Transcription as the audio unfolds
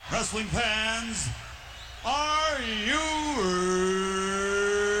Wrestling fans, are you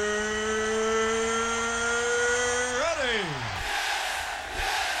ready?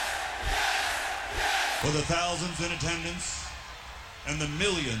 For the thousands in attendance and the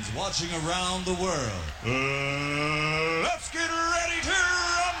millions watching around the world, let's get ready to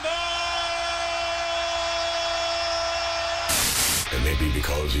rumble! It may be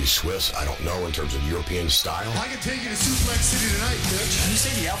because he's Swiss, I don't know, in terms of European style. I can take you to Suplex City tonight, bitch. Can you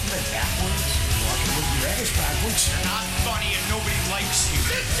say the alphabet backwards? Well, I can look your ass backwards. You're not funny and nobody likes you.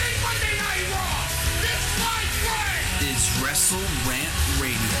 This ain't Monday Night Raw! This fight way! Is Wrestle Rant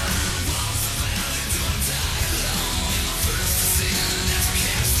Radio.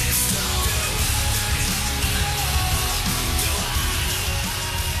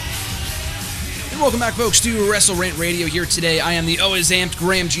 Welcome back, folks, to Wrestle Rant Radio here today. I am the always amped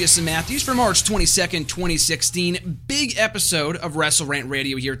Graham G.S.M. Matthews for March 22nd, 2016. Big episode of Wrestle Rant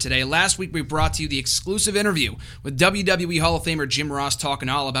Radio here today. Last week, we brought to you the exclusive interview with WWE Hall of Famer Jim Ross talking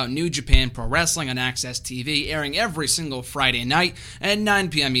all about New Japan Pro Wrestling on Access TV, airing every single Friday night at 9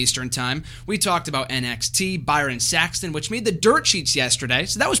 p.m. Eastern Time. We talked about NXT, Byron Saxton, which made the dirt sheets yesterday,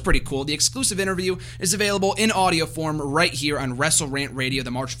 so that was pretty cool. The exclusive interview is available in audio form right here on Wrestle Rant Radio,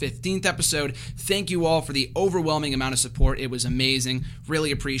 the March 15th episode. Thank you all for the overwhelming amount of support. It was amazing.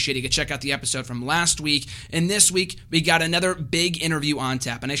 Really appreciate it. You can check out the episode from last week. And this week, we got another big interview on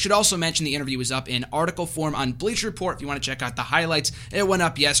tap. And I should also mention the interview is up in article form on Bleacher Report if you want to check out the highlights. It went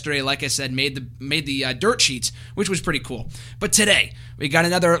up yesterday. Like I said, made the dirt sheets, which was pretty cool. But today, we got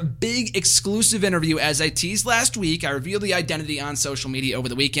another big exclusive interview. As I teased last week, I revealed the identity on social media over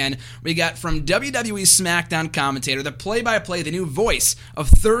the weekend. We got from WWE SmackDown commentator, the play-by-play, the new voice of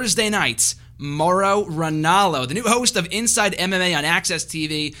Thursday nights, Mauro Ranallo, the new host of Inside MMA on Access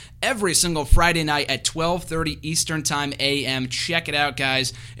TV every single Friday night at 12:30 Eastern Time a.m. Check it out,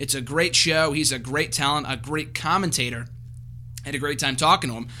 guys. It's a great show. He's a great talent, a great commentator. Had a great time talking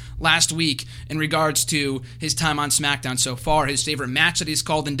to him last week in regards to his time on SmackDown so far, his favorite match that he's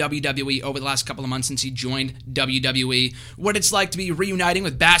called in WWE over the last couple of months since he joined WWE, what it's like to be reuniting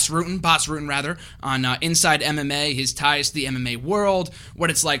with Bas Rutten on Inside MMA, his ties to the MMA world,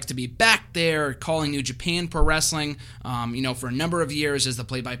 what it's like to be back there calling New Japan Pro Wrestling, for a number of years as the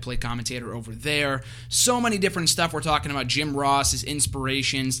play-by-play commentator over there. So many different stuff. We're talking about Jim Ross, his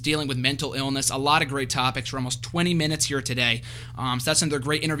inspirations, dealing with mental illness, a lot of great topics for almost 20 minutes here today. So that's another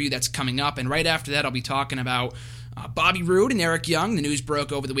great interview that's coming up. And right after that, I'll be talking about Bobby Roode and Eric Young. The news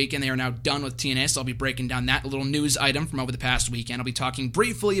broke over the weekend. They are now done with TNA, so I'll be breaking down that little news item from over the past weekend. I'll be talking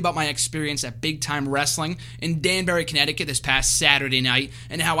briefly about my experience at Big Time Wrestling in Danbury, Connecticut this past Saturday night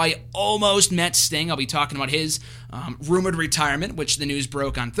and how I almost met Sting. I'll be talking about his rumored retirement, which the news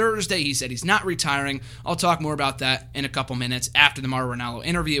broke on Thursday. He said he's not retiring. I'll talk more about that in a couple minutes after the Mauro Ranallo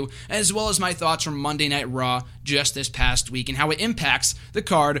interview, as well as my thoughts from Monday Night Raw just this past week and how it impacts the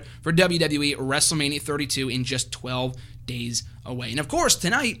card for WWE WrestleMania 32 in just 12 days away. And of course,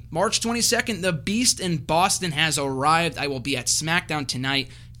 tonight, March 22nd, the Beast in Boston has arrived. I will be at SmackDown tonight.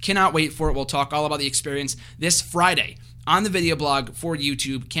 Cannot wait for it. We'll talk all about the experience this Friday on the video blog for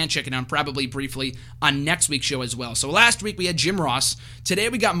YouTube. Can check it out probably briefly on next week's show as well. So last week we had Jim Ross. Today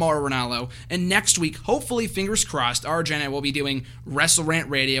we got Mauro Ranallo. And next week, hopefully, fingers crossed, RJ and I will be doing Wrestle Rant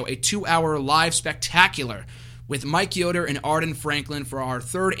Radio, a 2-hour live spectacular with Mike Yoder and Arden Franklin for our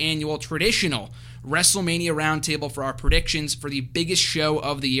third annual traditional WrestleMania Roundtable for our predictions for the biggest show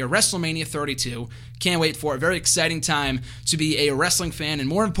of the year, WrestleMania 32. Can't wait for it. Very exciting time to be a wrestling fan and,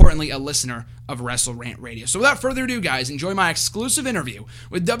 more importantly, a listener of Wrestle Rant Radio. So without further ado, guys, enjoy my exclusive interview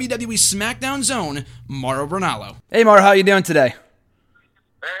with WWE SmackDown's own Mauro Ranallo. Hey, Mauro, how you doing today?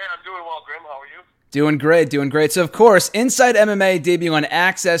 Hey, I'm doing well, Grim. How are you? Doing great. So, of course, Inside MMA debuting on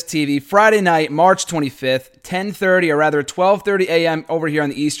Access TV Friday night, March 25th, 10:30, or rather 12:30 a.m. over here on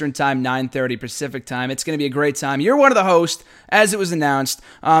the Eastern Time, 9:30 Pacific Time. It's going to be a great time. You're one of the hosts, as it was announced.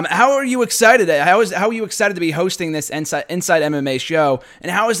 How are you excited? How are you excited to be hosting this Inside MMA show, and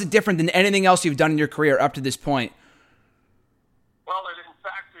how is it different than anything else you've done in your career up to this point? Well, in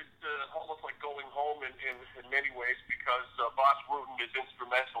fact, it's almost like going home in many ways because Bas Rutten is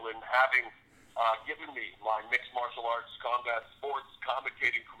instrumental in having given me my mixed martial arts combat sports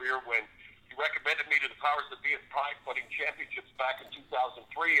commentating career when he recommended me to the powers that be at Pride Fighting Championships back in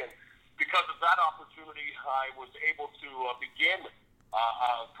 2003. And because of that opportunity, I was able to begin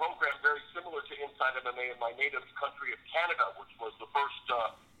a program very similar to Inside MMA in my native country of Canada, which was the first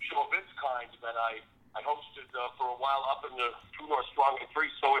show of its kind that I hosted for a while up in the True North Strong and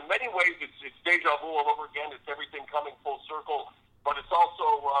Free. So in many ways, it's deja vu all over again. It's everything coming full circle, but it's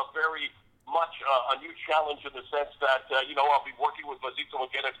also very much a new challenge in the sense that, I'll be working with Vazito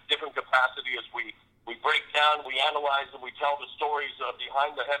again at a different capacity as we break down, we analyze, and we tell the stories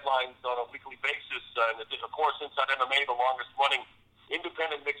behind the headlines on a weekly basis. And of course, Inside MMA, the longest-running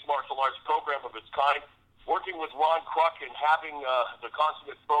independent mixed martial arts program of its kind, working with Ron Kruk and having the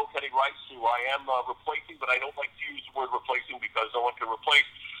consummate pro, Kenny Rice, who I am replacing, but I don't like to use the word replacing because no one can replace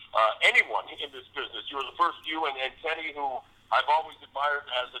anyone in this business. You were the first you, and Kenny, who I've always admired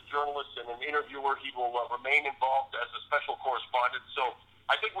as a journalist and an interviewer. He will remain involved as a special correspondent. So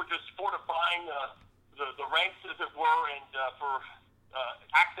I think we're just fortifying the ranks, as it were, and for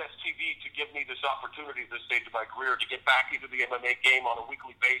Access TV to give me this opportunity at this stage of my career to get back into the MMA game on a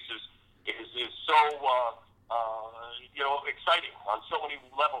weekly basis is so exciting on so many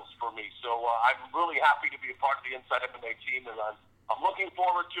levels for me. So I'm really happy to be a part of the Inside MMA team, and I'm looking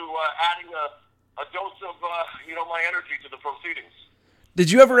forward to adding a dose of my energy to the proceedings. Did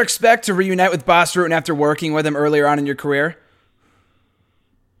you ever expect to reunite with Bas Rutten after working with him earlier on in your career?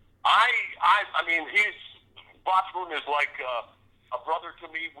 I mean, Bas Rutten is like a brother to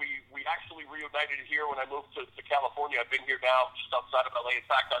me. We actually reunited here when I moved to California. I've been here now just outside of LA. In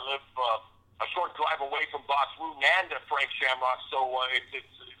fact, I live a short drive away from Bas Rutten and Frank Shamrock, so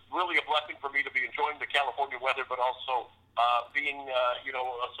it's really a blessing for me to be enjoying the California weather, but also being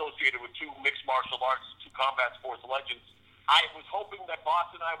associated with two mixed martial arts, two combat sports legends. I was hoping that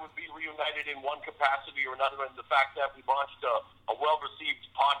Bas and I would be reunited in one capacity or another, and the fact that we launched a well-received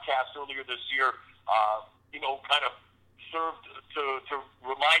podcast earlier this year, kind of served to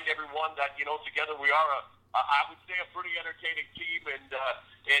remind everyone that, together we are I would say a pretty entertaining team,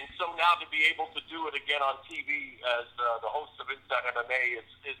 and so now to be able to do it again on TV as the host of Inside MMA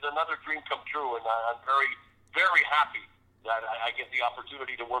is another dream come true, and I'm very, very happy that I get the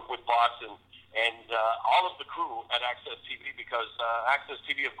opportunity to work with Bas and all of the crew at Access TV, because Access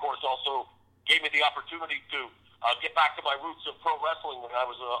TV, of course, also gave me the opportunity to get back to my roots of pro wrestling when I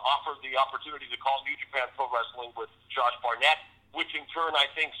was offered the opportunity to call New Japan Pro Wrestling with Josh Barnett, which in turn I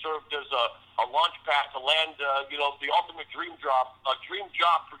think served as a launch pad to land, the ultimate dream job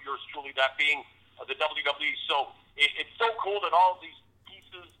for yours truly, that being the WWE. So it's so cool that all of these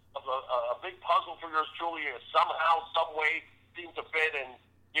pieces of a big puzzle for yours truly somehow, some way seem to fit. And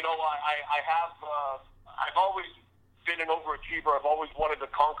I've always been an overachiever. I've always wanted to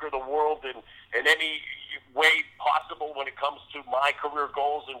conquer the world in any way possible when it comes to my career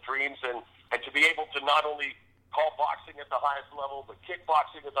goals and dreams, and to be able to not only call boxing at the highest level, but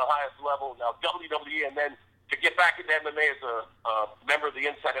kickboxing at the highest level, now WWE, and then to get back into MMA as a member of the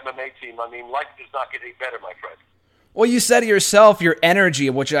Inside MMA team. I mean, life does not get any better, my friend. Well, you said it yourself, your energy,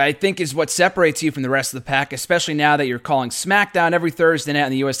 which I think is what separates you from the rest of the pack, especially now that you're calling SmackDown every Thursday night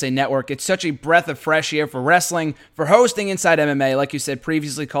on the USA Network. It's such a breath of fresh air for wrestling, for hosting Inside MMA, like you said,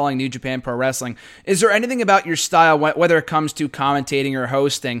 previously calling New Japan Pro Wrestling. Is there anything about your style, whether it comes to commentating or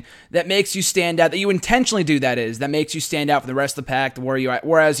hosting, that makes you stand out, that you intentionally do, that makes you stand out from the rest of the pack,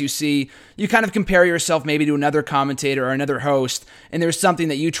 whereas you kind of compare yourself maybe to another commentator or another host, and there's something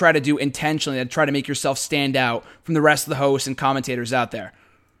that you try to do intentionally to try to make yourself stand out from the rest of the hosts and commentators out there?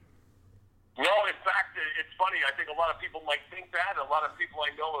 No, in fact, it's funny. I think a lot of people might think that. A lot of people I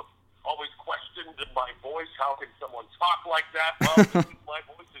know have always questioned my voice. How can someone talk like that? Well, this is my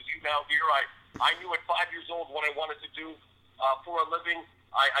voice, as you now hear. I knew at 5 years old what I wanted to do for a living.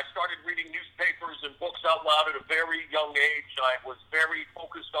 I started reading newspapers and books out loud at a very young age. I was very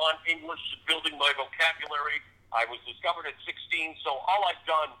focused on English and building my vocabulary. I was discovered at 16, so all I've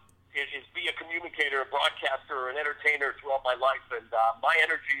done is be a communicator, a broadcaster, an entertainer throughout my life, and my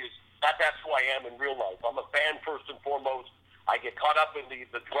energy is that's who I am in real life. I'm a fan first and foremost. I get caught up in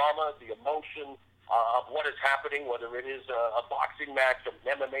the drama, the emotion of what is happening, whether it is a boxing match, an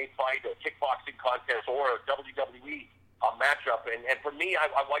MMA fight, a kickboxing contest, or a WWE matchup. And for me, I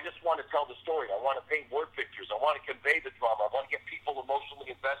just want to tell the story. I want to paint word pictures. I want to convey the drama. I want to get people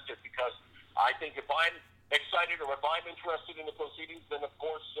emotionally invested, because I think if I'm excited or if I'm interested in the proceedings, then of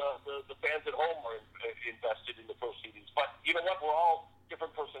course the fans at home are invested in the proceedings. But you know what? We're all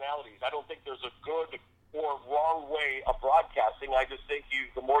different personalities. I don't think there's a good or wrong way of broadcasting. I just think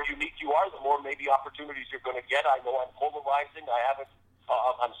the more unique you are, the more maybe opportunities you're going to get. I know I'm polarizing.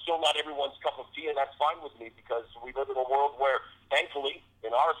 I'm still not everyone's cup of tea, and that's fine with me, because we live in a world where, thankfully,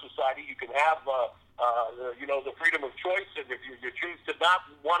 in our society, you can have the freedom of choice, and if you choose to not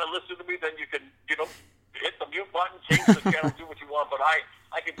want to listen to me, then you can hit the mute button, change the channel, do what you want. But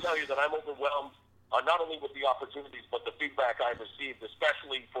I can tell you that I'm overwhelmed, not only with the opportunities, but the feedback I've received,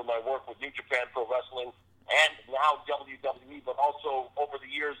 especially for my work with New Japan Pro Wrestling and now WWE, but also over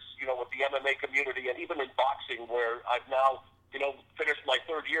the years, with the MMA community and even in boxing, where I've now finished my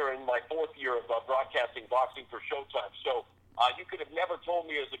third year and my fourth year of broadcasting boxing for Showtime. So you could have never told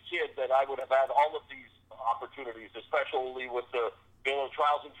me as a kid that I would have had all of these opportunities, especially with the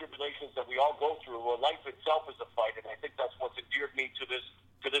trials and tribulations that we all go through. Well, life itself is a fight, and I think that's what's endeared me to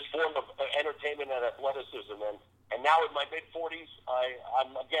this form of entertainment and athleticism. And now in my mid-40s,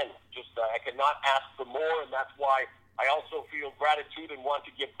 I'm again I cannot ask for more, and that's why I also feel gratitude and want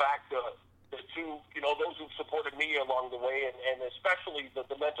to give back to those who've supported me along the way, and especially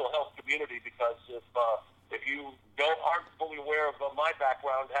the mental health community, because if you aren't fully aware of my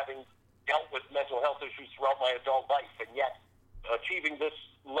background, having dealt with mental health issues throughout my adult life, and yet achieving this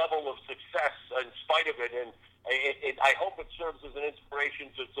level of success in spite of it, and I hope it serves as an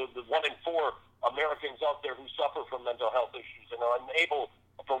inspiration to the 1 in 4 Americans out there who suffer from mental health issues and are unable,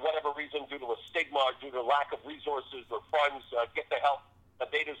 for whatever reason, due to a stigma, due to lack of resources or funds, get the help that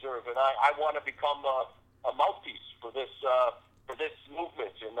they deserve. And I want to become a mouthpiece for this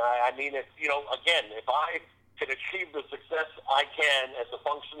movement. And I mean, if I can achieve the success I can as a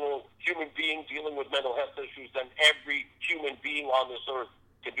functional human being dealing with mental health issues, then every human being on this earth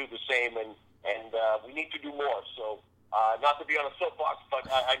can do the same, and we need to do more. So, not to be on a soapbox, but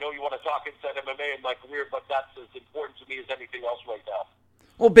I know you want to talk inside MMA in my career, but that's as important to me as anything else right now.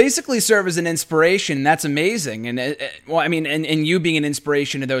 Well, basically serve as an inspiration. That's amazing. And and you being an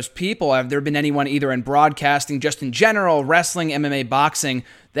inspiration to those people, have there been anyone either in broadcasting, just in general, wrestling, MMA, boxing,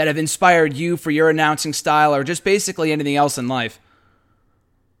 that have inspired you for your announcing style, or just basically anything else in life?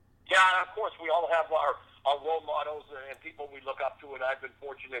 Yeah, of course, we all have our role models and people we look up to, and I've been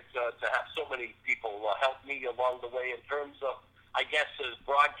fortunate to have so many people help me along the way in terms of, I guess, as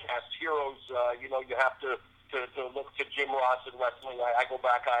broadcast heroes. You have to look to Jim Ross in wrestling. I go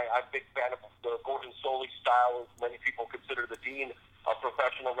back, I'm a big fan of the Gordon Solie style, as many people consider the dean of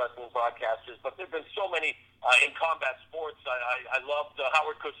professional wrestling broadcasters. But there have been so many in combat sports. I loved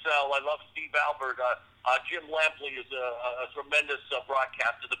Howard Cosell. I love Steve Albert. Jim Lampley is a tremendous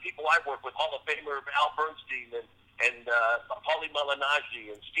broadcaster. The people I work with, Hall of Famer Al Bernstein and Paulie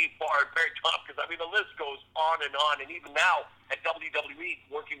Malignaggi and Steve Barr, Barry Tompkins. I mean, the list goes on. And even now at WWE,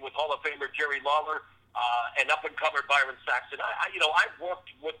 working with Hall of Famer Jerry Lawler, and up-and-comer Byron Saxton. I've worked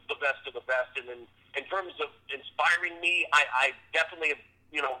with the best of the best, and in terms of inspiring me, I definitely have,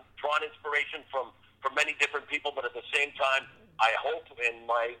 drawn inspiration from many different people, but at the same time, I hope, and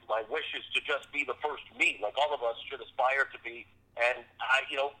my wish is to just be the first me, like all of us should aspire to be, and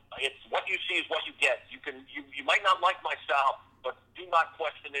it's what you see is what you get. You might not like my style, but do not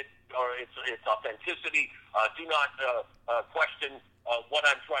question it, or its authenticity. Do not question what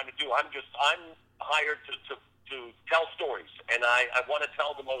I'm trying to do. I'm hired to tell stories, and I want to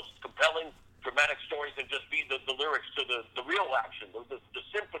tell the most compelling, dramatic stories, and just be the lyrics to the real action, the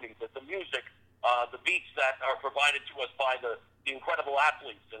symphony, the music, the beats that are provided to us by the incredible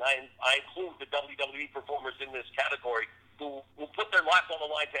athletes. And I include the WWE performers in this category who put their lives on the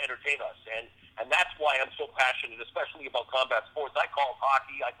line to entertain us, and that's why I'm so passionate, especially about combat sports. I call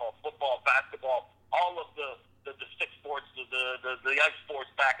hockey, I call football, basketball, all of the stick sports, the ice sports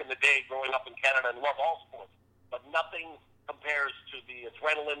back in the day growing up in Canada, and love all sports. But nothing compares to the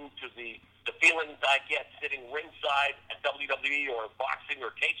adrenaline, to the feelings I get sitting ringside at WWE or boxing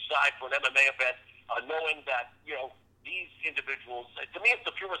or cage side for an MMA event, knowing that, these individuals, to me it's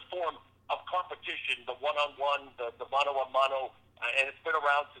the purest form of competition, the one-on-one, the mano-a-mano, and it's been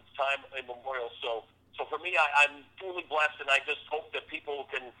around since time immemorial. So for me, I'm truly blessed, and I just hope that people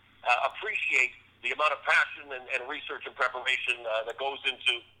can appreciate the amount of passion and research and preparation that goes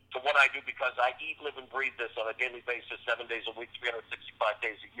into what I do, because I eat, live, and breathe this on a daily basis, 7 days a week, 365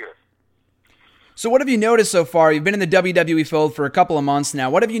 days a year. So what have you noticed so far? You've been in the WWE fold for a couple of months now.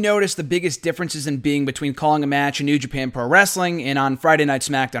 What have you noticed the biggest differences in being between calling a match in New Japan Pro Wrestling and on Friday Night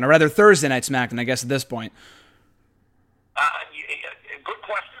SmackDown, or rather Thursday Night SmackDown, I guess, at this point? Good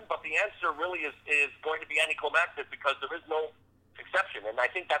question, but the answer really is going to be anticlimactic, because there is no exception. And I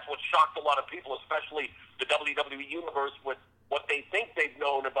think that's what shocked a lot of people, especially the WWE universe, with what they think they've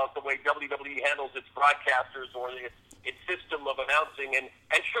known about the way WWE handles its broadcasters or its system of announcing. And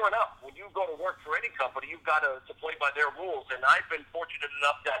sure enough, when you go to work for any company, you've got to play by their rules. And I've been fortunate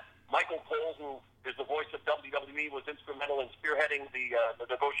enough that Michael Cole, who is the voice of WWE, was instrumental in spearheading the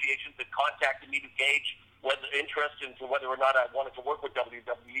negotiations and contacted me to gauge whether interest into whether or not I wanted to work with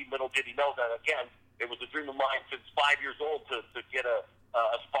WWE. Little did he know that, again, it was a dream of mine since 5 years old to get a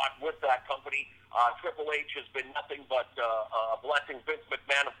spot with that company. Triple H has been nothing but a blessing. Vince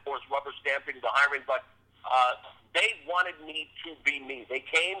McMahon, of course, rubber stamping the hiring, but they wanted me to be me. They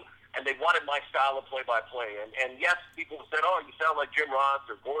came and they wanted my style of play-by-play. And yes, people said, "Oh, you sound like Jim Ross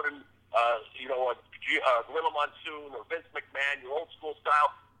or Gordon Gorilla Monsoon or Vince McMahon, your old school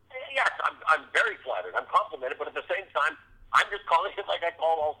style. Yes, I'm very flattered. I'm complimented, but at the same time, I'm just calling it like I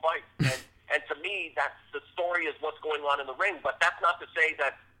call all fights. And to me, that's the story is what's going on in the ring. But that's not to say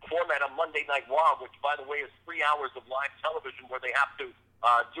that format on Monday Night Raw, which by the way is 3 hours of live television, where they have to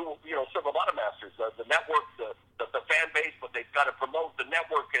serve a lot of masters, the network, the fan base, but they've got to promote the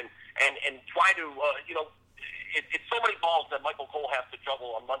network and try to it's so many balls that Michael Cole has to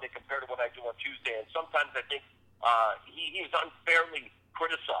juggle on Monday compared to what I do on Tuesday. And sometimes I think he is unfairly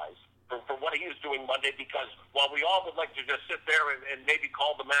criticized for what he is doing Monday, because while we all would like to just sit there and maybe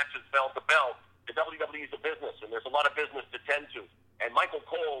call the matches bell to bell, the WWE is a business, and there's a lot of business to tend to. And Michael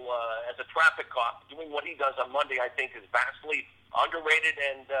Cole, as a traffic cop, doing what he does on Monday, I think is vastly underrated.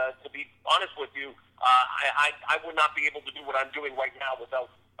 And to be honest with you, I would not be able to do what I'm doing right now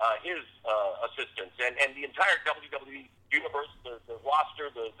without his assistance. And the entire WWE universe, the roster,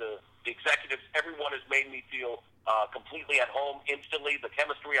 the executives, everyone has made me feel completely at home instantly. The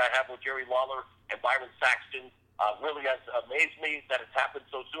chemistry I have with Jerry Lawler and Byron Saxton really has amazed me that it's happened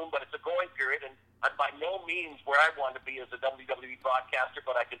so soon, but it's a growing period, and I'm by no means where I want to be as a WWE broadcaster,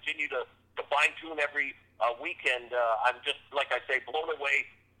 but I continue to fine-tune every weekend. I'm just, like I say, blown away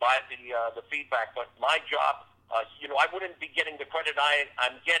by the feedback, but my job, I wouldn't be getting the credit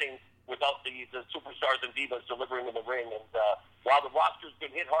I'm getting without the superstars and divas delivering in the ring. And while the roster's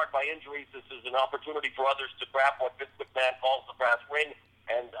been hit hard by injuries, this is an opportunity for others to grab what Vince McMahon calls the brass ring.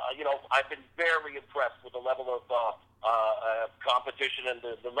 And, I've been very impressed with the level of competition and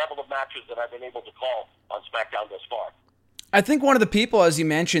the level of matches that I've been able to call on SmackDown thus far. I think one of the people, as you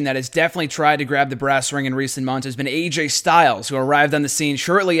mentioned, that has definitely tried to grab the brass ring in recent months has been AJ Styles, who arrived on the scene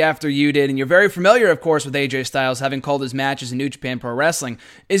shortly after you did. And you're very familiar, of course, with AJ Styles, having called his matches in New Japan Pro Wrestling.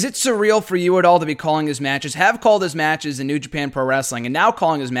 Is it surreal for you at all to be calling his matches, have called his matches in New Japan Pro Wrestling, and now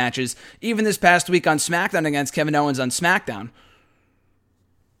calling his matches, even this past week on SmackDown against Kevin Owens on SmackDown?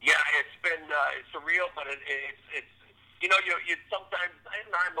 Yeah, it's been surreal, but it's you sometimes, and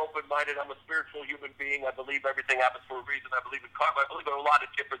I'm open-minded, I'm a spiritual human being, I believe everything happens for a reason, I believe in karma, I believe in a lot of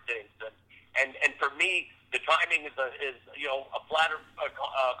different things, and for me, the timing is a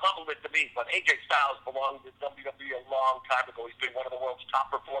compliment to me, but AJ Styles belonged to WWE a long time ago. He's been one of the world's top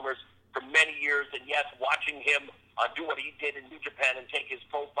performers for many years, and yes, watching him do what he did in New Japan and take his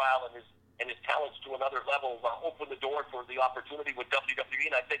profile and his talents to another level opened the door for the opportunity with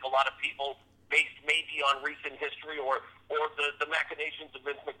WWE, and I think a lot of people, based maybe on recent history or the machinations of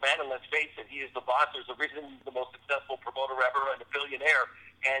Vince McMahon, and let's face it, he is the boss. There's a reason he's the most successful promoter ever and a billionaire,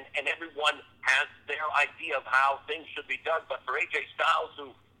 and everyone has their idea of how things should be done. But for AJ Styles,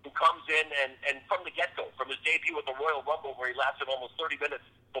 who comes in and from the get-go, from his debut at the Royal Rumble, where he lasted almost 30 minutes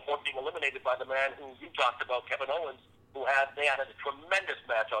before being eliminated by the man who you talked about, Kevin Owens, they had a tremendous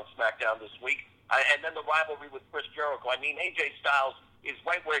match on SmackDown this week, and then the rivalry with Chris Jericho. I mean, AJ Styles is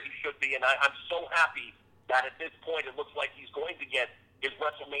right where he should be, and I'm so happy that at this point it looks like he's going to get his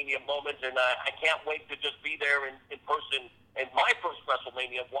WrestleMania moment, and I can't wait to just be there in person in my first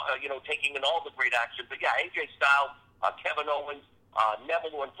WrestleMania, taking in all the great action. But yeah, AJ Styles, Kevin Owens,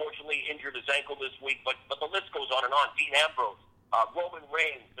 Neville, who unfortunately injured his ankle this week, but the list goes on and on. Dean Ambrose, Roman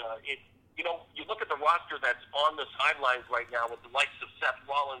Reigns. You look at the roster that's on the sidelines right now with the likes of Seth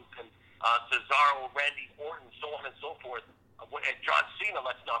Rollins and Cesaro, Randy Orton, so on and so forth. And John Cena,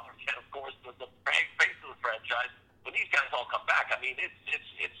 let's not forget, of course, the face of the franchise. When these guys all come back, I mean, it's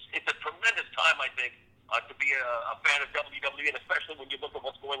a tremendous time, I think, to be a fan of WWE, and especially when you look at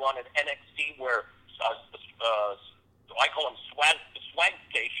what's going on in NXT, where I call him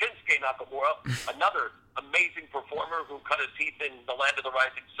Shinsuke Nakamura, another amazing performer who cut his teeth in the Land of the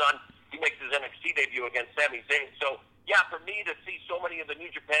Rising Sun. He makes his NXT debut against Sami Zayn. So, yeah, for me to see so many of the New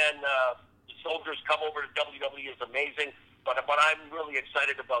Japan soldiers come over to WWE is amazing. But I'm really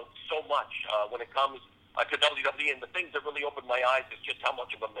excited about so much when it comes to WWE. And the things that really opened my eyes is just how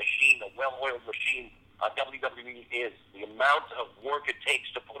much of a machine, a well-oiled machine, WWE is. The amount of work it takes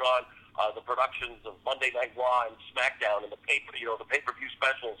to put on the productions of Monday Night Raw and SmackDown and the pay-per-view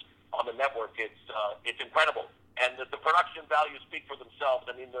specials on the network. It's incredible. And the production values speak for themselves.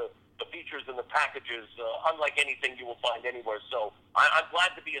 I mean, the features and the packages, unlike anything you will find anywhere. So I'm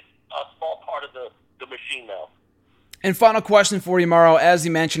glad to be a small part of the machine now. And final question for you, Mauro. As you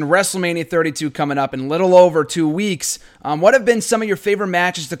mentioned, WrestleMania 32 coming up in a little over 2 weeks. What have been some of your favorite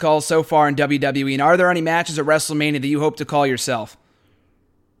matches to call so far in WWE? And are there any matches at WrestleMania that you hope to call yourself?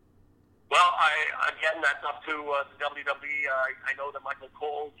 Well, again, that's up to the WWE. I know that Michael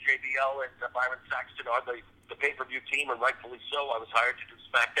Cole, JBL, and Byron Saxton are the pay-per-view team, and rightfully so. I was hired to do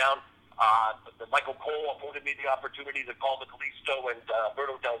SmackDown. The Michael Cole afforded me the opportunity to call the Kalisto and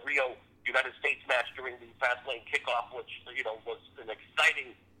Alberto Del Rio United States match during the Fastlane kickoff, which was an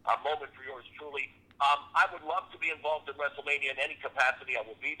exciting moment for yours truly. I would love to be involved in WrestleMania in any capacity. I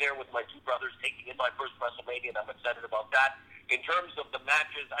will be there with my two brothers taking in my first WrestleMania, and I'm excited about that. In terms of the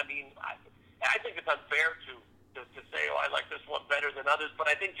matches, I mean, I think it's unfair to say, I like this one better than others, but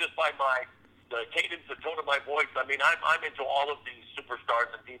I think just by the cadence, the tone of my voice, I mean, I'm into all of these superstars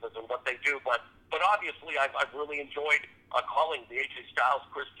and divas and what they do, but obviously I've really enjoyed calling the AJ Styles,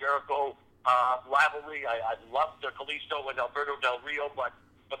 Chris Jericho rivalry. I love the Kalisto and Alberto Del Rio, but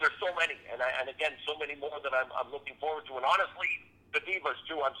there's so many, and again, so many more that I'm looking forward to. And honestly, the divas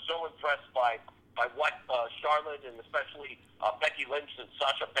too. I'm so impressed by what Charlotte and especially Becky Lynch and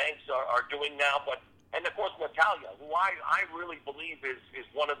Sasha Banks are doing now. And of course Natalya, who I really believe is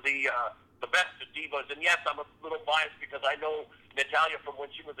one of the best divas. And yes, I'm a little biased because I know Natalya from when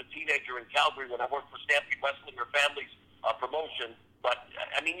she was a teenager in Calgary when I worked for Stampede Wrestling, her family's promotion. But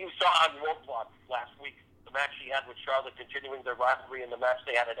I mean, you saw on Roadblock last week the match she had with Charlotte, continuing their rivalry in the match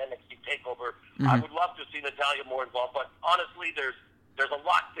they had at NXT TakeOver. Mm-hmm. I would love to see Natalya more involved, but honestly, there's a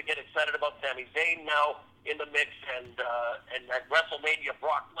lot to get excited about. Sami Zayn now in the mix, and at WrestleMania,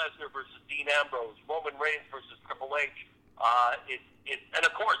 Brock Lesnar versus Dean Ambrose, Roman Reigns versus Triple H, and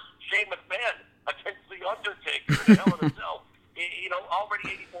of course Shane McMahon against The Undertaker in Hell in a Cell.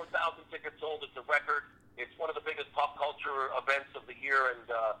 Already 84,000 tickets sold. It's a record. It's one of the biggest pop culture events of the year, and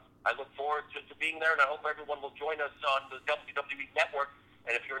I look forward to being there, and I hope everyone will join us on the WWE Network.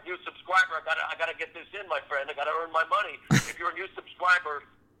 And if you're a new subscriber, I gotta get this in, my friend. I gotta earn my money. If you're a new subscriber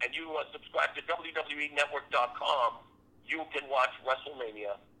and you subscribe to WWENetwork.com, you can watch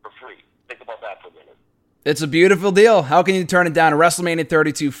WrestleMania for free. Think about that for a minute. It's a beautiful deal. How can you turn it down? WrestleMania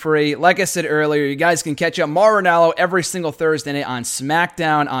 32 free. Like I said earlier, you guys can catch up Mauro Ranallo every single Thursday night on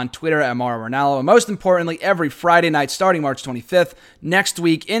SmackDown, on Twitter at Mauro Ranallo, and most importantly, every Friday night starting March 25th. Next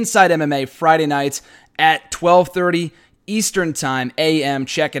week, Inside MMA, Friday nights at 12:30 Eastern Time, a.m.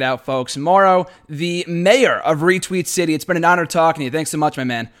 Check it out, folks. Mauro, the mayor of Retweet City, it's been an honor talking to you. Thanks so much, my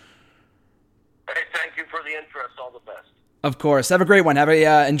man. Hey, thank you for the interest. All the best. Of course. Have a great one.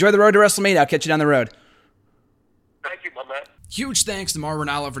 Enjoy the road to WrestleMania. I'll catch you down the road. Thank you, my man. Huge thanks to Mauro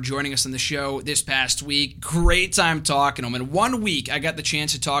Ranallo for joining us on the show this past week. Great time talking to him. In 1 week, I got the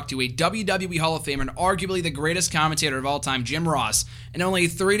chance to talk to a WWE Hall of Famer and arguably the greatest commentator of all time, Jim Ross. And only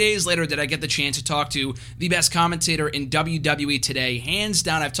 3 days later did I get the chance to talk to the best commentator in WWE today. Hands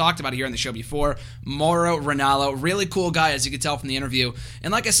down, I've talked about it here on the show before, Mauro Ranallo. Really cool guy, as you could tell from the interview.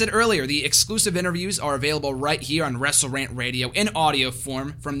 And like I said earlier, the exclusive interviews are available right here on WrestleRant Radio in audio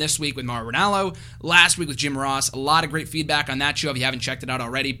form from this week with Mauro Ranallo, last week with Jim Ross. A lot of great feedback on that show. If you haven't checked it out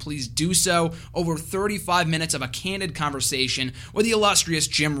already, please do so. Over 35 minutes of a candid conversation with the illustrious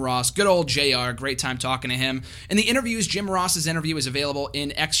Jim Ross. Good old JR. Great time talking to him. And the interviews, Jim Ross's interview is available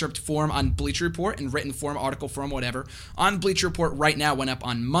in excerpt form on Bleacher Report, in written form, article form, whatever. On Bleacher Report right now, went up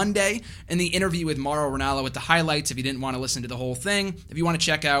on Monday. And the interview with Mauro Ranallo with the highlights, if you didn't want to listen to the whole thing. If you want to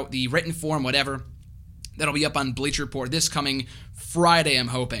check out the written form, whatever, that'll be up on Bleacher Report this coming Friday, I'm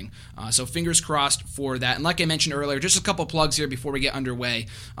hoping. So fingers crossed for that. And like I mentioned earlier, just a couple plugs here before we get underway.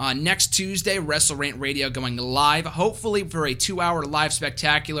 Next Tuesday, WrestleRant Radio going live, hopefully for a 2-hour live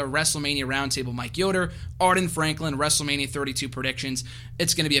spectacular WrestleMania Roundtable. Mike Yoder, Arden Franklin, WrestleMania 32 predictions.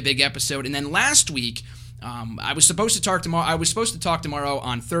 It's going to be a big episode. And then last week, I was supposed to talk tomorrow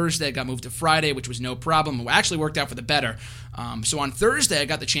on Thursday. It got moved to Friday, which was no problem. It actually worked out for the better. So on Thursday, I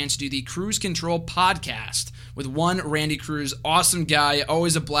got the chance to do the Cruise Control podcast with one Randy Cruz. Awesome guy.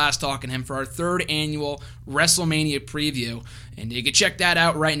 Always a blast talking to him for our 3rd annual WrestleMania preview. And you can check that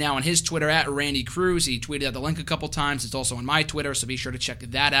out right now on his Twitter at Randy Cruz. He tweeted out the link a couple times. It's also on my Twitter, so be sure to check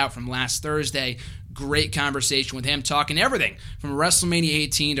that out from last Thursday. Great conversation with him, talking everything from WrestleMania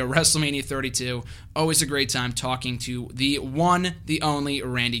 18 to WrestleMania 32. Always a great time talking to the one, the only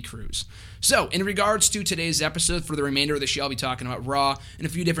Randy Cruz. So, in regards to today's episode, for the remainder of the show, I'll be talking about Raw and a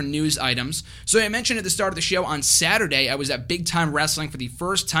few different news items. So, I mentioned at the start of the show, on Saturday, I was at Big Time Wrestling for the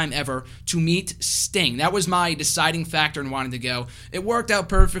first time ever to meet Sting. That was my deciding factor in wanting to go. It worked out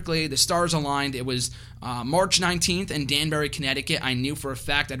perfectly. The stars aligned. It was March 19th in Danbury, Connecticut. I knew for a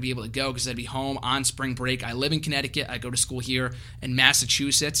fact I'd be able to go because I'd be home on spring break. I live in Connecticut. I go to school here in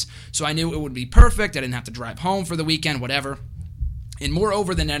Massachusetts. So I knew it would be perfect. I didn't have to drive home for the weekend, whatever. And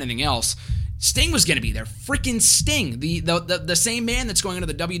moreover than anything else, Sting was going to be there. Freaking Sting, the same man that's going into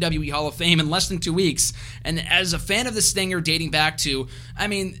the WWE Hall of Fame in less than 2 weeks. And as a fan of the Stinger dating back to, I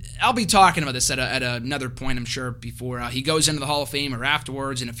mean, I'll be talking about this at another point, I'm sure, before he goes into the Hall of Fame or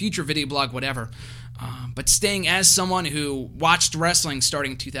afterwards in a future video blog, whatever. But Sting, as someone who watched wrestling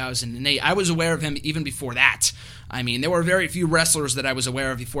starting in 2008, I was aware of him even before that. I mean, there were very few wrestlers that I was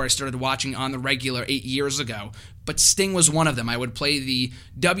aware of before I started watching on the regular 8 years ago. But Sting was one of them. I would play the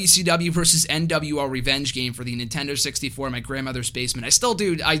WCW versus NWO Revenge game for the Nintendo 64 in my grandmother's basement. I still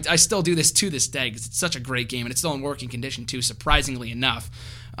do this to this day because it's such a great game, and it's still in working condition too, surprisingly enough.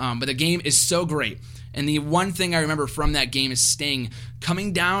 But the game is so great. And the one thing I remember from that game is Sting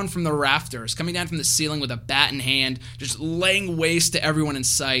coming down from the rafters, coming down from the ceiling with a bat in hand, just laying waste to everyone in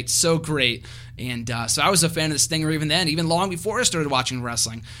sight. So great. And so I was a fan of the Stinger even then, even long before I started watching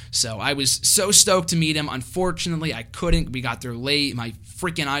wrestling. So I was so stoked to meet him. Unfortunately, I couldn't. We got there late. My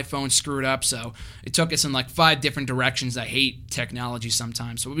freaking iPhone screwed up, so it took us in like 5 different directions. I hate technology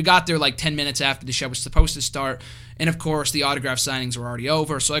sometimes. So we got there like 10 minutes after the show was supposed to start. And of course, the autograph signings were already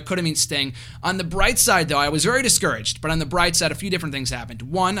over, so I couldn't meet Sting. On the bright side, though, I was very discouraged. But on the bright side, a few different things happened.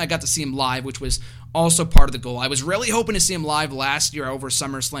 One, I got to see him live, which was also part of the goal. I was really hoping to see him live last year over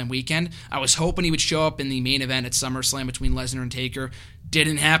SummerSlam weekend. I was hoping he would show up in the main event at SummerSlam between Lesnar and Taker.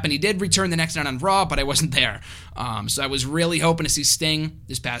 Didn't happen. He did return the next night on Raw, but I wasn't there. So I was really hoping to see Sting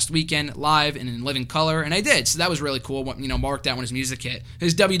this past weekend live and in living color, and I did. So that was really cool. Marked out when his music hit.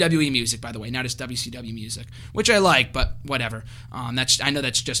 His WWE music, by the way, not his WCW music, which I like, but whatever. I know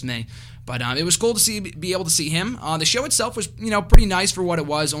that's just me. But it was cool to be able to see him. The show itself was, pretty nice for what it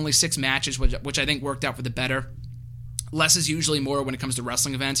was. Only 6 matches, which I think worked out for the better. Less is usually more when it comes to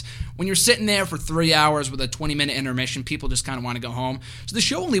wrestling events. When you're sitting there for 3 hours with a 20-minute intermission, people just kind of want to go home. So the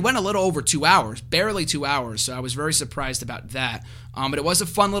show only went a little over 2 hours, barely 2 hours, so I was very surprised about that. But it was a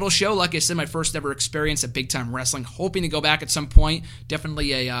fun little show. Like I said, my first ever experience at big-time wrestling. Hoping to go back at some point.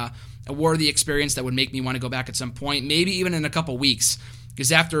 Definitely a worthy experience that would make me want to go back at some point, maybe even in a couple weeks.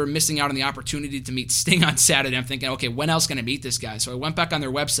 Because after missing out on the opportunity to meet Sting on Saturday, I'm thinking, okay, when else can I meet this guy? So I went back on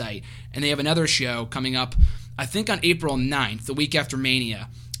their website, and they have another show coming up, I think on April 9th, the week after Mania,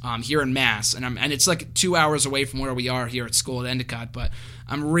 here in Mass. And it's like 2 hours away from where we are here at school at Endicott, but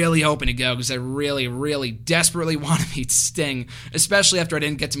I'm really hoping to go because I really, really desperately want to meet Sting, especially after I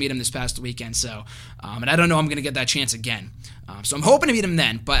didn't get to meet him this past weekend. So, and I don't know I'm going to get that chance again. So I'm hoping to meet him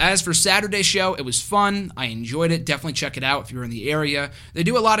then. But as for Saturday's show, it was fun. I enjoyed it. Definitely check it out if you're in the area. They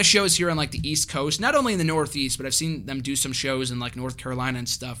do a lot of shows here on like the East Coast, not only in the Northeast, but I've seen them do some shows in like North Carolina and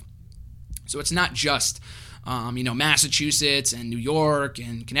stuff. So it's not just Massachusetts and New York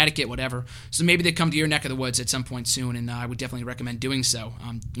and Connecticut, whatever. So maybe they come to your neck of the woods at some point soon, and I would definitely recommend doing so.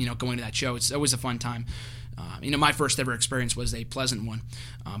 Going to that show, it's always a fun time. My first ever experience was a pleasant one.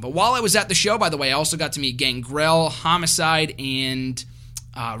 But while I was at the show, by the way, I also got to meet Gangrel, Homicide, and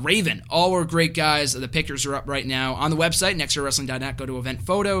Raven. All were great guys. The pictures are up right now on the website, nextwrestling.net. Go to event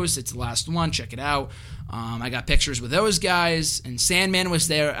photos. It's the last one. Check it out. I got pictures with those guys, and Sandman was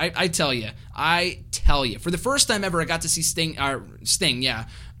there. I tell you, for the first time ever, I got to see Sting,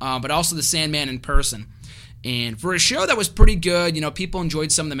 but also the Sandman in person. And for a show that was pretty good, people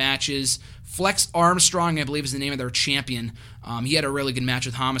enjoyed some of the matches. Flex Armstrong, I believe, is the name of their champion. He had a really good match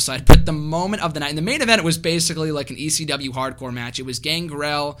with Homicide. But the moment of the night, in the main event, it was basically like an ECW hardcore match. It was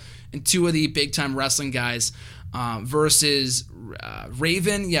Gangrel and 2 of the big-time wrestling guys versus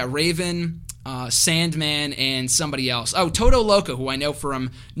Raven, Sandman, and somebody else. Oh, Toto Loco, who I know from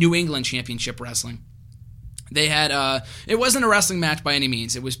New England Championship Wrestling. They had, it wasn't a wrestling match by any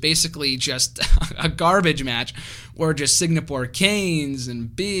means. It was basically just a garbage match where just Singapore canes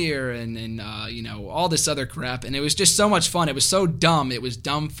and beer and all this other crap. And it was just so much fun. It was so dumb. It was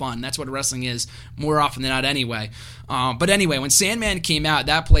dumb fun. That's what wrestling is more often than not anyway. But anyway, when Sandman came out,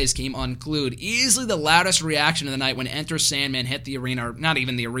 that place came unglued. Easily the loudest reaction of the night when Enter Sandman hit the arena, or not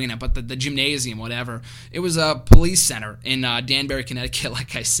even the arena, but the gymnasium, whatever. It was a police center in Danbury, Connecticut,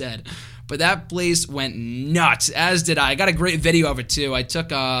 like I said. But that place went nuts, as did I. I got a great video of it, too. I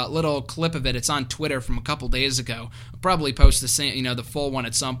took a little clip of it. It's on Twitter from a couple days ago. I'll probably post the full one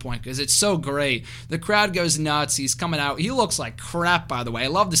at some point, because it's so great. The crowd goes nuts. He's coming out. He looks like crap, by the way. I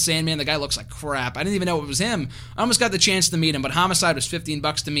love the Sandman. The guy looks like crap. I didn't even know it was him. I almost got the chance to meet him, but Homicide was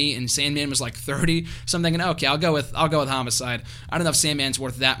 $15 to meet, and Sandman was like $30. So I'm thinking, okay, I'll go with Homicide. I don't know if Sandman's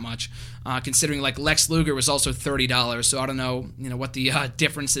worth that much. Considering like Lex Luger was also $30, so I don't know, what the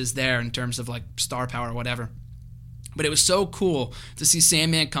difference is there in terms of like star power or whatever. But it was so cool to see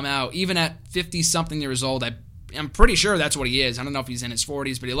Sandman come out, even at 50-something years old. I'm pretty sure that's what he is. I don't know if he's in his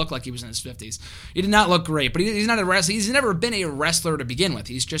 40s, but he looked like he was in his 50s. He did not look great, but he's not a wrestler. He's never been a wrestler to begin with.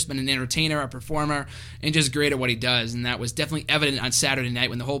 He's just been an entertainer, a performer, and just great at what he does. And that was definitely evident on Saturday night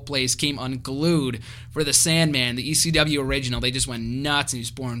when the whole place came unglued for the Sandman, the ECW original. They just went nuts, and he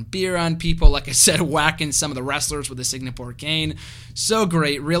was pouring beer on people. Like I said, whacking some of the wrestlers with the Singapore cane. So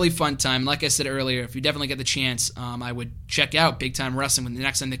great, really fun time. Like I said earlier, if you definitely get the chance, I would check out Big Time Wrestling when the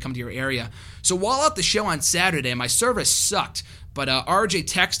next time they come to your area. So while at the show on Saturday, my service sucked, but RJ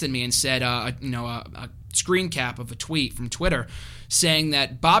texted me and said, a screen cap of a tweet from Twitter saying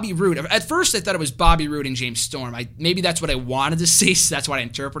that Bobby Roode, at first I thought it was Bobby Roode and James Storm. Maybe that's what I wanted to see, so that's what I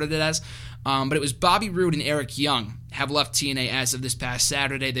interpreted it as. But it was Bobby Roode and Eric Young have left TNA as of this past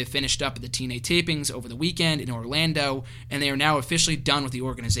Saturday. They finished up at the TNA tapings over the weekend in Orlando, and they are now officially done with the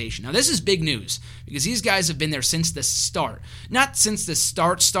organization. Now, this is big news, because these guys have been there since the start. Not since the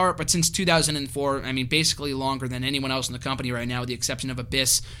start, but since 2004. I mean, basically longer than anyone else in the company right now, with the exception of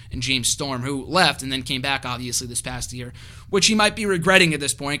Abyss and James Storm, who left and then came back, obviously, this past year, which he might be regretting at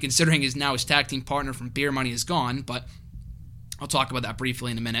this point, considering his tag team partner from Beer Money is gone, but I'll talk about that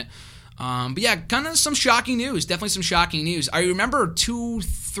briefly in a minute. But yeah, kind of some shocking news. Definitely some shocking news. I remember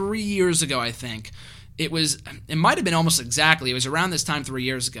 2-3 years ago, I think. It might have been almost exactly. It was around this time 3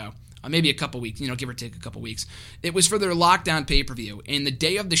 years ago. Maybe a couple weeks, give or take a couple weeks. It was for their Lockdown pay-per-view. And the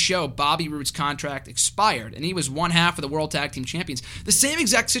day of the show, Bobby Roode's contract expired, and he was one half of the World Tag Team Champions. The same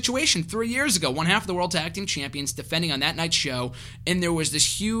exact situation 3 years ago. One half of the World Tag Team Champions defending on that night's show, and there was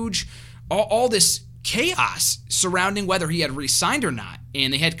this huge, all this chaos surrounding whether he had re-signed or not,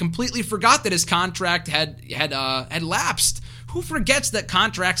 and they had completely forgot that his contract had lapsed. Who forgets that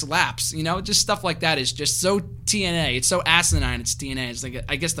contracts lapse? Just stuff like that is just so TNA. It's so asinine. It's TNA. It's like,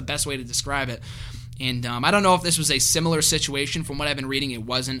 I guess, the best way to describe it. And I don't know if this was a similar situation. From what I've been reading, it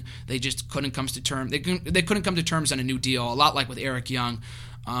wasn't. They just couldn't come to terms. They couldn't come to terms on a new deal. A lot like with Eric Young.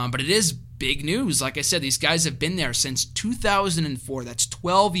 But it is big news. Like I said, these guys have been there since 2004. That's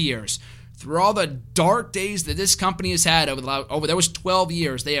 12 years. Through all the dark days that this company has had over those 12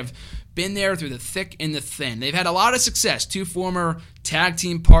 years, they have been there through the thick and the thin. They've had a lot of success. 2 former tag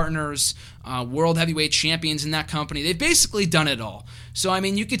team partners, world heavyweight champions in that company. They've basically done it all. So, I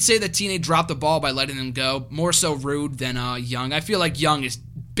mean, you could say that TNA dropped the ball by letting them go. More so Roode than Young. I feel like Young has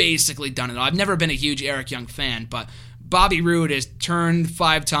basically done it all. I've never been a huge Eric Young fan, but Bobby Roode has turned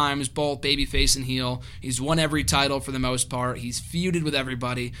 5 times, both babyface and heel. He's won every title for the most part. He's feuded with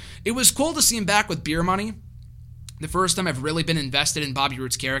everybody. It was cool to see him back with Beer Money. The first time I've really been invested in Bobby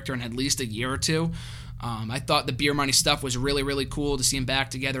Roode's character in at least a year or two. I thought the Beer Money stuff was really, really cool to see him back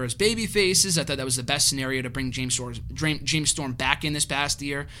together as babyfaces. I thought that was the best scenario to bring James Storm back in this past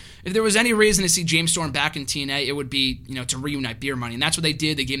year. If there was any reason to see James Storm back in TNA, it would be to reunite Beer Money. And that's what they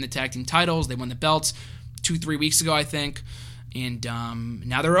did. They gave him the tag team titles. They won the belts 2-3 weeks ago, I think. And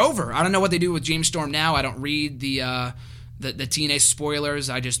now they're over. I don't know what they do with James Storm now. I don't read the TNA spoilers.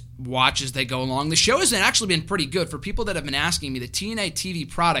 I just watch as they go along. The show has actually been pretty good. For people that have been asking me, the TNA TV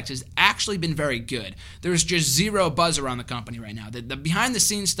product has actually been very good. There's just zero buzz around the company right now. The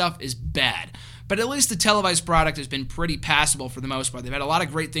behind-the-scenes stuff is bad. But at least the televised product has been pretty passable for the most part. They've had a lot of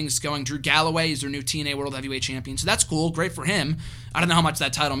great things going. Drew Galloway is their new TNA World Heavyweight Champion, so that's cool. Great for him. I don't know how much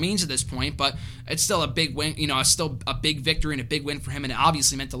that title means at this point, but it's still a big win. It's still a big victory and a big win for him, and it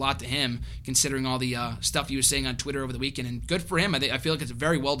obviously meant a lot to him, considering all the stuff he was saying on Twitter over the weekend. And good for him. I feel like it's a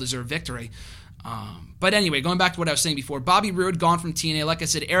very well-deserved victory. But anyway, going back to what I was saying before, Bobby Roode gone from TNA. Like I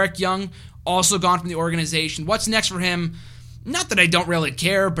said, Eric Young also gone from the organization. What's next for him? Not that I don't really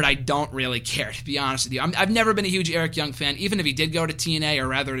care, but I don't really care, to be honest with you. I've never been a huge Eric Young fan, even if he did go to TNA or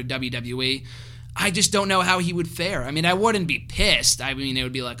rather to WWE. I just don't know how he would fare. I mean, I wouldn't be pissed. I mean, it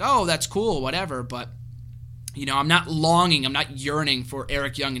would be like, oh, that's cool, whatever. But, I'm not longing, I'm not yearning for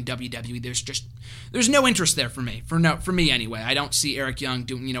Eric Young in WWE. There's no interest there for me. For me anyway. I don't see Eric Young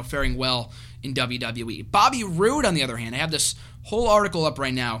faring well in WWE. Bobby Roode, on the other hand, I have this whole article up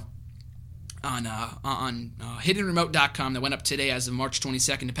right now on hiddenremote.com that went up today as of March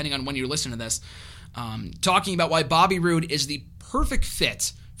 22nd, depending on when you're listening to this, talking about why Bobby Roode is the perfect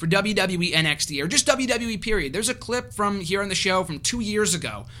fit for WWE NXT, or just WWE period. There's a clip from here on the show from 2 years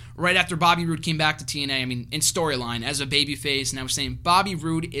ago, right after Bobby Roode came back to TNA, in storyline, as a babyface, and I was saying, Bobby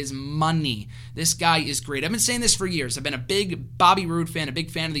Roode is money. This guy is great. I've been saying this for years. I've been a big Bobby Roode fan, a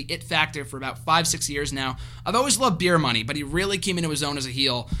big fan of the It Factor for about 5-6 years now. I've always loved Beer Money, but he really came into his own as a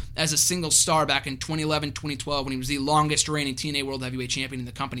heel, as a single star back in 2011, 2012, when he was the longest reigning TNA World Heavyweight Champion in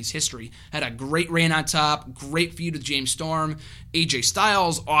the company's history. Had a great reign on top, great feud with James Storm, AJ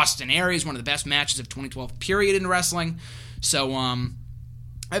Styles, Austin Aries, one of the best matches of 2012 period in wrestling. So,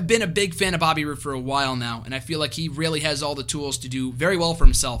 I've been a big fan of Bobby Roode for a while now, and I feel like he really has all the tools to do very well for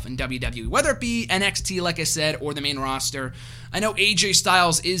himself in WWE, whether it be NXT, like I said, or the main roster. I know AJ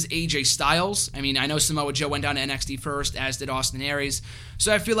Styles is AJ Styles. I mean, I know Samoa Joe went down to NXT first, as did Austin Aries,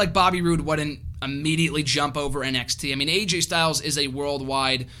 so I feel like Bobby Roode wouldn't immediately jump over NXT. I mean, AJ Styles is a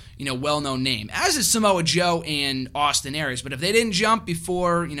worldwide, well-known name, as is Samoa Joe and Austin Aries, but if they didn't jump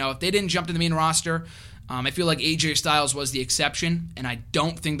before, if they didn't jump to the main roster, I feel like AJ Styles was the exception, and I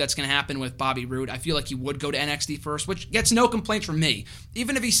don't think that's going to happen with Bobby Roode. I feel like he would go to NXT first, which gets no complaints from me,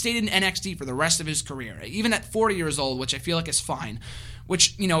 even if he stayed in NXT for the rest of his career, even at 40 years old, which I feel like is fine.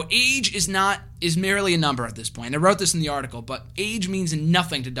 Which, age is merely a number at this point. I wrote this in the article, but age means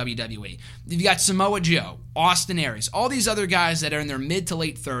nothing to WWE. You've got Samoa Joe, Austin Aries, all these other guys that are in their mid to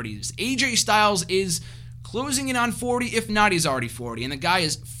late 30s. AJ Styles is closing in on 40, if not, he's already 40. And the guy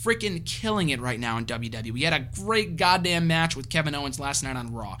is freaking killing it right now in WWE. He had a great goddamn match with Kevin Owens last night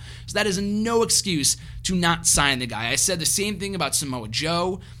on Raw. So that is no excuse to not sign the guy. I said the same thing about Samoa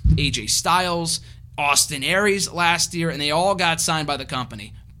Joe, AJ Styles, Austin Aries last year, and they all got signed by the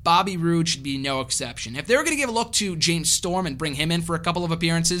company. Bobby Roode should be no exception. If they were going to give a look to James Storm and bring him in for a couple of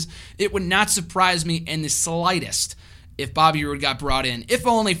appearances, it would not surprise me in the slightest if Bobby Roode got brought in, if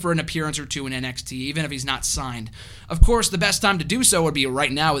only for an appearance or two in NXT, even if he's not signed. Of course, the best time to do so would be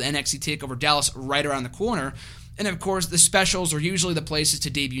right now with NXT TakeOver Dallas right around the corner. And of course, the specials are usually the places to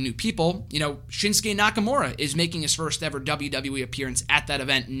debut new people. Shinsuke Nakamura is making his first ever WWE appearance at that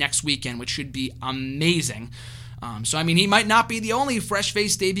event next weekend, which should be amazing. So, he might not be the only fresh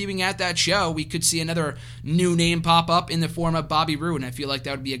face debuting at that show. We could see another new name pop up in the form of Bobby Roode, and I feel like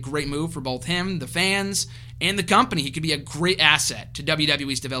that would be a great move for both him, the fans, and the company. He could be a great asset to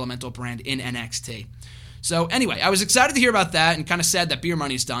WWE's developmental brand in NXT. So anyway, I was excited to hear about that and kind of sad that Beer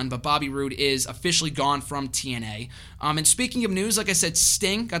Money's done, but Bobby Roode is officially gone from TNA. And speaking of news, like I said,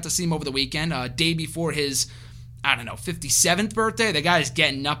 Sting, got to see him over the weekend, day before his 57th birthday. The guy's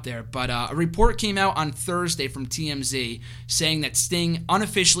getting up there. But a report came out on Thursday from TMZ saying that Sting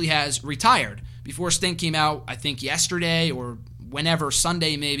unofficially has retired. Before Sting came out, I think yesterday or whenever,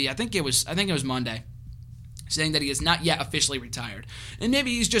 Sunday maybe, I think it was Monday, saying that he is not yet officially retired. And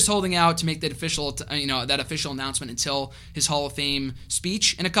maybe he's just holding out to make that official announcement until his Hall of Fame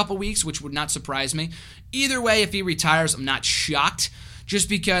speech in a couple weeks, which would not surprise me. Either way, if he retires, I'm not shocked. Just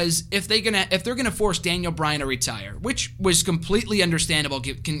because if they're gonna force Daniel Bryan to retire, which was completely understandable,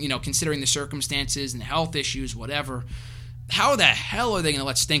 considering the circumstances and the health issues, whatever, how the hell are they gonna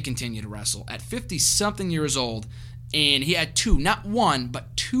let Sting continue to wrestle at 50-something years old? And he had not one,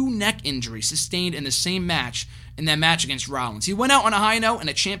 but two neck injuries sustained in the same match, in that match against Rollins. He went out on a high note in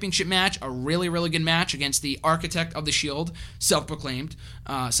a championship match, a really, really good match against the Architect of the Shield, self-proclaimed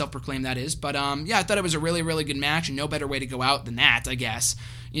that is. But I thought it was a really, really good match, and no better way to go out than that, I guess.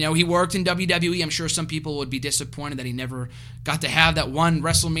 He worked in WWE. I'm sure some people would be disappointed that he never got to have that one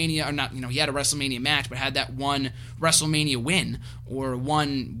WrestleMania, or not, he had a WrestleMania match, but had that one WrestleMania win, or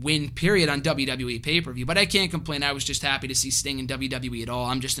one win period on WWE pay-per-view. But I can't complain. I was just happy to see Sting in WWE at all.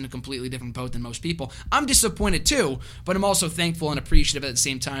 I'm just in a completely different boat than most people. I'm disappointed too, but I'm also thankful and appreciative at the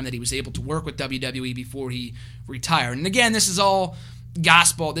same time that he was able to work with WWE before he retired. And again, this is all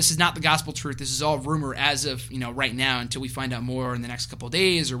gospel. This is not the gospel truth. This is all rumor as of right now, until we find out more in the next couple of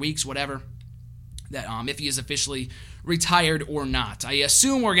days or weeks, whatever, that if he is officially retired or not. I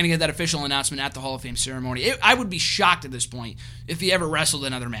assume we're going to get that official announcement at the Hall of Fame ceremony. I would be shocked at this point if he ever wrestled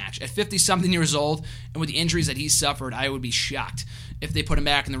another match. At 50-something years old, and with the injuries that he suffered, I would be shocked if they put him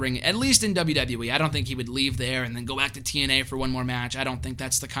back in the ring, at least in WWE. I don't think he would leave there and then go back to TNA for one more match. I don't think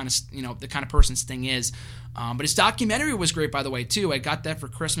that's the kind of person Sting is. But his documentary was great, by the way, too. I got that for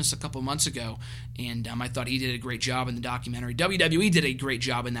Christmas a couple months ago, and I thought he did a great job in the documentary. WWE did a great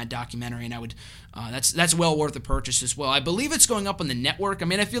job in that documentary, and I would that's well worth a purchase as well. I believe it's going up on the network.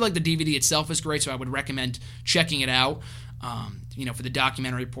 I feel like the DVD itself is great, so I would recommend checking it out. For the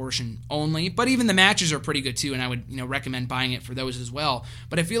documentary portion only. But even the matches are pretty good too, and I would, recommend buying it for those as well.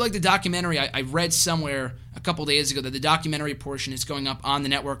 But I feel like the documentary, I read somewhere a couple days ago that the documentary portion is going up on the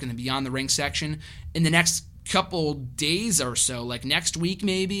network in the Beyond the Ring section in the next couple days or so, like next week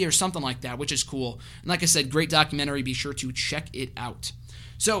maybe, or something like that, which is cool. And like I said, great documentary. Be sure to check it out.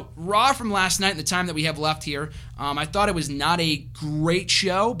 So, Raw from last night and the time that we have left here, I thought it was not a great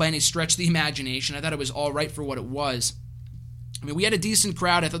show by any stretch of the imagination. I thought it was all right for what it was. We had a decent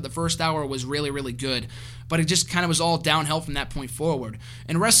crowd. I thought the first hour was really, really good, but it just kind of was all downhill from that point forward.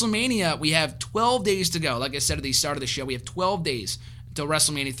 In WrestleMania, we have 12 days to go. Like I said at the start of the show, we have 12 days until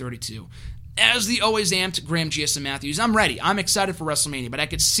WrestleMania 32. as the always amped Graham GSM Matthews, I'm ready. I'm excited for WrestleMania, but I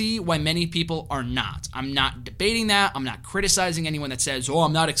could see why many people are not. I'm not debating that. I'm not criticizing anyone that says, oh,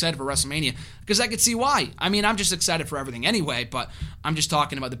 I'm not excited for WrestleMania, because I could see why. I mean, I'm just excited for everything anyway, but I'm just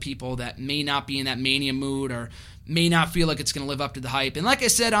talking about the people that may not be in that Mania mood or may not feel like it's going to live up to the hype. And like I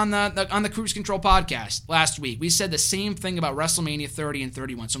said on the Cruise Control podcast last week, we said the same thing about WrestleMania 30 and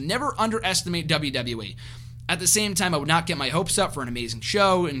 31, so never underestimate WWE. At the same time, I would not get my hopes up for an amazing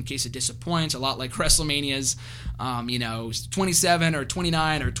show in case it disappoints, a lot like WrestleMania's, 27 or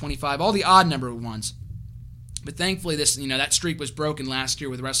 29 or 25, all the odd number ones. But thankfully, that streak was broken last year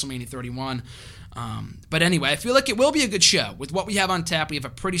with WrestleMania 31. But anyway, I feel like it will be a good show. With what we have on tap, we have a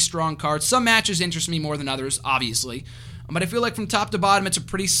pretty strong card. Some matches interest me more than others, obviously. But I feel like from top to bottom, it's a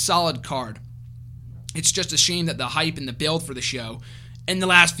pretty solid card. It's just a shame that the hype and the build for the show in the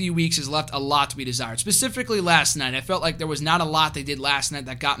last few weeks has left a lot to be desired. Specifically last night, I felt like there was not a lot they did last night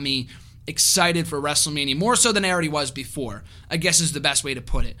that got me excited for WrestleMania, more so than I already was before, I guess is the best way to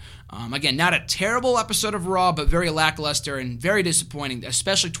put it. Again, not a terrible episode of Raw, but very lackluster and very disappointing,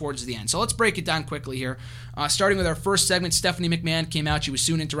 especially towards the end. So let's break it down quickly here. Starting with our first segment, Stephanie McMahon came out. She was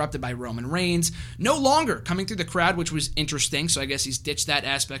soon interrupted by Roman Reigns, no longer coming through the crowd, which was interesting. So I guess he's ditched that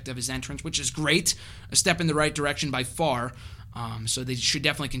aspect of his entrance, which is great. A step in the right direction by far. So they should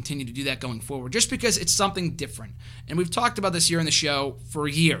definitely continue to do that going forward, just because it's something different. And we've talked about this here in the show for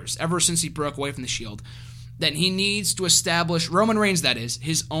years, ever since he broke away from the Shield, that he needs to establish, Roman Reigns that is,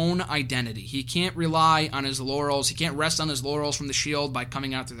 his own identity. He can't rely on his laurels. He can't rest on his laurels from the Shield by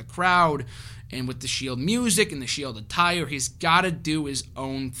coming out through the crowd and with the Shield music and the Shield attire. He's got to do his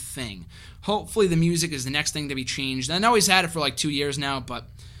own thing. Hopefully the music is the next thing to be changed. I know he's had it for like 2 years now, but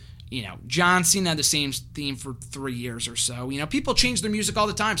John Cena had the same theme for 3 years or so. People change their music all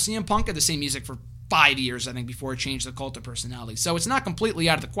the time. CM Punk had the same music for 5 years, I think, before it changed the Cult of Personality. So it's not completely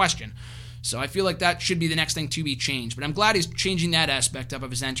out of the question. So I feel like that should be the next thing to be changed. But I'm glad he's changing that aspect of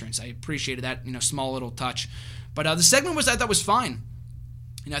his entrance. I appreciated that, small little touch. But the segment I thought was fine.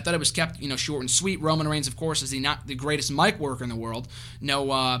 I thought it was kept, short and sweet. Roman Reigns, of course, is not the greatest mic worker in the world.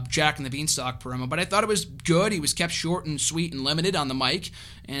 No Jack and the Beanstalk promo, but I thought it was good. He was kept short and sweet and limited on the mic,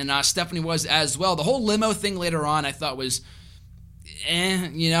 and Stephanie was as well. The whole limo thing later on I thought was,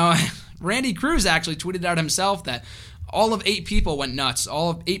 Randy Cruz actually tweeted out himself that all of 8 people went nuts.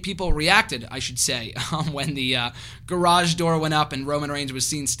 All of 8 people reacted, I should say, when the garage door went up and Roman Reigns was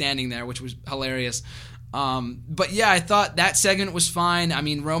seen standing there, which was hilarious. But yeah, I thought that segment was fine. I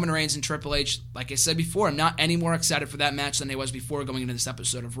mean, Roman Reigns and Triple H, like I said before, I'm not any more excited for that match than I was before going into this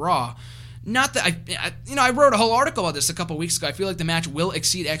episode of Raw. Not that I wrote a whole article about this a couple weeks ago. I feel like the match will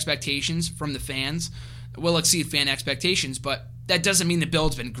exceed expectations from the fans, will exceed fan expectations, but that doesn't mean the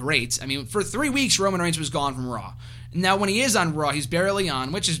build's been great. I mean, for 3 weeks, Roman Reigns was gone from Raw. Now, when he is on Raw, he's barely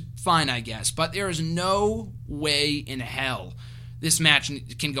on, which is fine, I guess, but there is no way in hell this match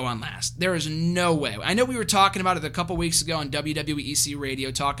can go on last. There is no way. I know we were talking about it a couple weeks ago on WWE EC Radio,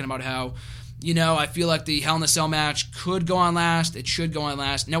 talking about how, I feel like the Hell in a Cell match could go on last. It should go on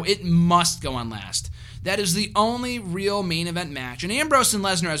last. No, it must go on last. That is the only real main event match. And Ambrose and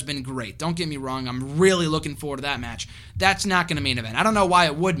Lesnar has been great. Don't get me wrong. I'm really looking forward to that match. That's not going to main event. I don't know why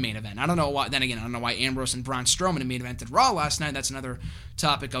it would main event. I don't know why. Then again, I don't know why Ambrose and Braun Strowman main evented Raw last night. That's another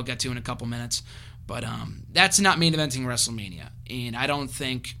topic I'll get to in a couple minutes. But that's not main eventing WrestleMania. And I don't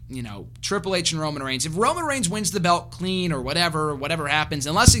think, Triple H and Roman Reigns, if Roman Reigns wins the belt clean or whatever happens,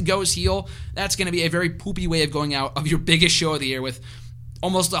 unless he goes heel, that's going to be a very poopy way of going out of your biggest show of the year with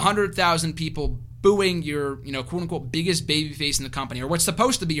almost 100,000 people booing your, quote-unquote biggest babyface in the company, or what's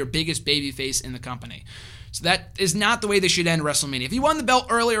supposed to be your biggest babyface in the company. So that is not the way they should end WrestleMania. If he won the belt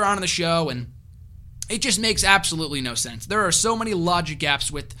earlier on in the show, and it just makes absolutely no sense. There are so many logic gaps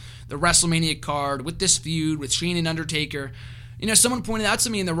with the WrestleMania card, with this feud, with Shane and Undertaker. Someone pointed out to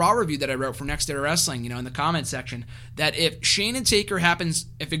me in the Raw review that I wrote for Next Era Wrestling, in the comment section, that if Shane and Taker happens,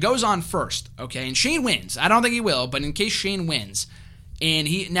 if it goes on first, okay, and Shane wins, I don't think he will, but in case Shane wins, and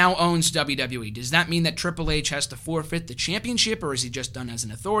he now owns WWE, does that mean that Triple H has to forfeit the championship, or is he just done as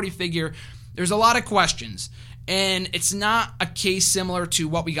an authority figure? There's a lot of questions. And it's not a case similar to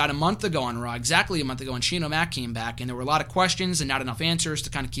what we got a month ago on Raw, exactly a month ago when Shane O'Mac came back, and there were a lot of questions and not enough answers to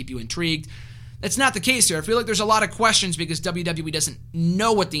kind of keep you intrigued. That's not the case here. I feel like there's a lot of questions because WWE doesn't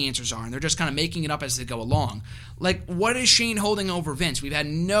know what the answers are, and they're just kind of making it up as they go along. Like, what is Shane holding over Vince? We've had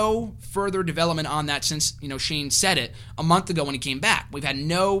no further development on that since, Shane said it a month ago when he came back. We've had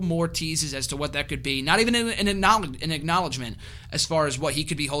no more teases as to what that could be, not even an acknowledgement as far as what he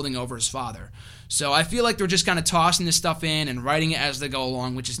could be holding over his father. So I feel like they're just kind of tossing this stuff in and writing it as they go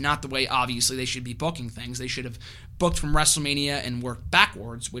along, which is not the way, obviously, they should be booking things. They should have booked from WrestleMania and worked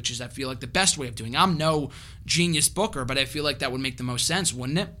backwards, which is, I feel like, the best way of doing it. I'm no genius booker, but I feel like that would make the most sense,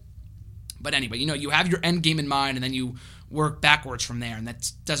 wouldn't it? But anyway, you have your end game in mind, and then you work backwards from there, and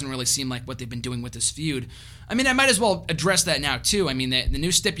that doesn't really seem like what they've been doing with this feud. I mean, I might as well address that now, too. I mean, the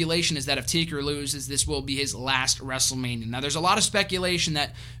new stipulation is that if Taker loses, this will be his last WrestleMania. Now, there's a lot of speculation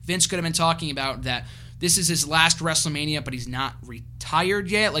that Vince could have been talking about that this is his last WrestleMania, but he's not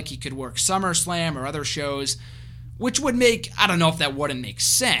retired yet. Like, he could work SummerSlam or other shows, which would make, I don't know if that wouldn't make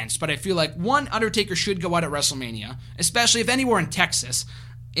sense, but I feel like, one, Undertaker should go out at WrestleMania, especially if anywhere in Texas,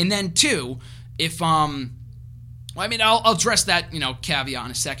 and then two, if, I'll address that, caveat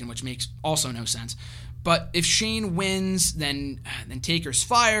in a second, which makes also no sense. But if Shane wins, then Taker's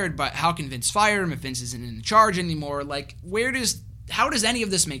fired, but how can Vince fire him if Vince isn't in charge anymore? Like, how does any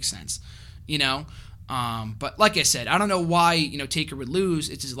of this make sense? But like I said, I don't know why, Taker would lose.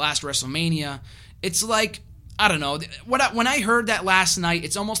 It's his last WrestleMania. It's like, I don't know. When I heard that last night,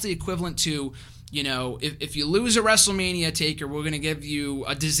 it's almost the equivalent to, if you lose a WrestleMania, Taker, we're going to give you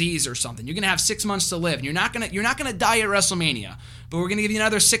a disease or something. You're going to have 6 months to live. And you're not going to die at WrestleMania, but we're going to give you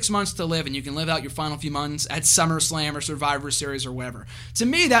another 6 months to live, and you can live out your final few months at SummerSlam or Survivor Series or whatever. To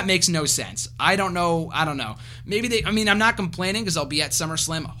me, that makes no sense. I don't know. Maybe I'm not complaining because I'll be at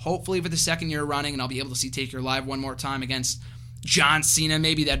SummerSlam hopefully for the second year running, and I'll be able to see Taker live one more time against John Cena.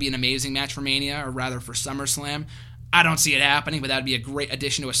 Maybe that'd be an amazing match for Mania, or rather for SummerSlam. I don't see it happening, but that'd be a great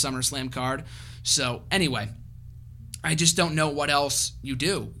addition to a SummerSlam card. So, anyway, I just don't know what else you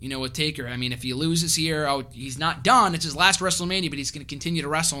do, with Taker. I mean, if he loses here, he's not done. It's his last WrestleMania, but he's going to continue to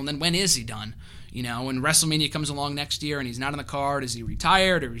wrestle, and then when is he done? When WrestleMania comes along next year and he's not on the card, is he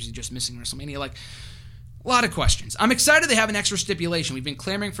retired, or is he just missing WrestleMania? Like, a lot of questions. I'm excited they have an extra stipulation. We've been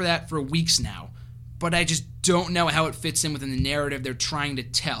clamoring for that for weeks now, but I just don't know how it fits in within the narrative they're trying to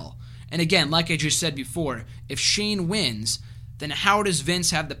tell. And again, like I just said before, if Shane wins, then how does Vince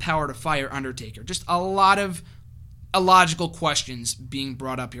have the power to fire Undertaker? Just a lot of illogical questions being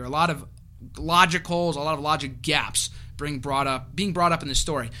brought up here. A lot of logic holes, a lot of logic gaps being brought up in the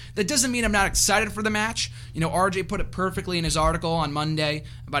story. That doesn't mean I'm not excited for the match. RJ put it perfectly in his article on Monday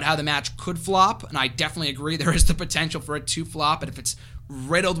about how the match could flop, and I definitely agree there is the potential for it to flop, and if it's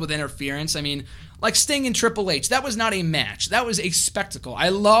riddled with interference. I mean, like Sting and Triple H, that was not a match. That was a spectacle. I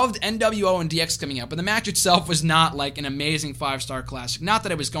loved NWO and DX coming out, but the match itself was not like an amazing 5-star classic. Not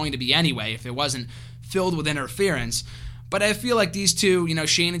that it was going to be anyway if it wasn't filled with interference. But I feel like these two,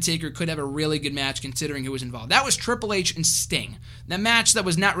 Shane and Taker could have a really good match considering who was involved. That was Triple H and Sting. The match that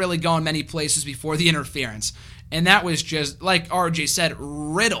was not really going many places before the interference. And that was just, like RJ said,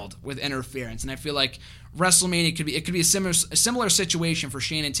 riddled with interference. And I feel like WrestleMania could be a similar situation for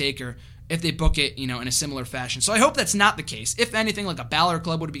Shane and Taker if they book it, in a similar fashion. So I hope that's not the case. If anything, like a Balor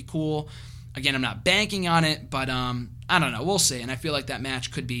Club would be cool. Again, I'm not banking on it, but I don't know. We'll see. And I feel like that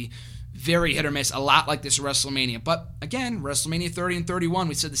match could be very hit or miss, a lot like this WrestleMania. But again, WrestleMania 30 and 31,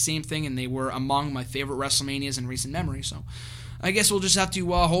 we said the same thing, and they were among my favorite WrestleManias in recent memory. So I guess we'll just have to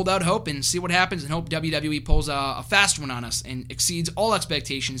hold out hope and see what happens, and hope WWE pulls a fast one on us and exceeds all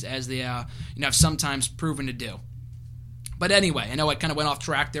expectations, as they have sometimes proven to do. But anyway, I know I kind of went off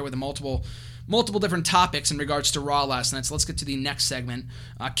track there with the multiple different topics in regards to Raw last night, so let's get to the next segment.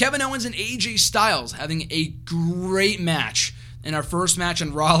 Kevin Owens and AJ Styles having a great match in our first match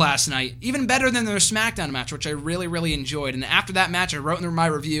on Raw last night, even better than their SmackDown match, which I really, really enjoyed. And after that match, I wrote in my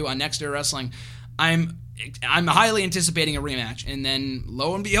review on Next Day Wrestling, I'm highly anticipating a rematch. And then,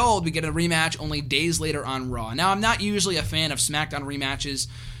 lo and behold, we get a rematch only days later on Raw. Now, I'm not usually a fan of SmackDown rematches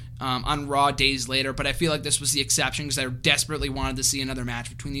on Raw days later, but I feel like this was the exception because I desperately wanted to see another match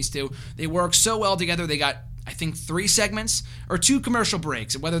between these two. They work so well together. They got, I think, 3 segments or 2 commercial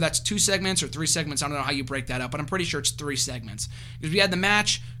breaks. Whether that's 2 segments or 3 segments, I don't know how you break that up, but I'm pretty sure it's 3 segments. Because we had the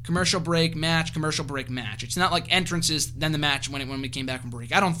match, commercial break, match, commercial break, match. It's not like entrances, then the match when we came back from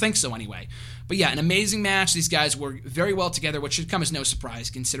break. I don't think so anyway. But yeah, an amazing match. These guys work very well together, which should come as no surprise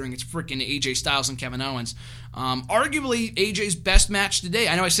considering it's freaking AJ Styles and Kevin Owens. Arguably AJ's best match today.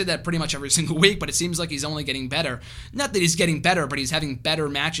 I know I said that pretty much every single week, but it seems like he's only getting better. Not that he's getting better, but he's having better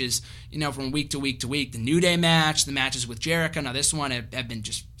matches, from week to week to week. The New Day match, the matches with Jericho, now this one have been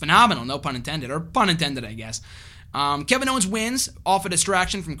just phenomenal, no pun intended, or pun intended, I guess. Kevin Owens wins off a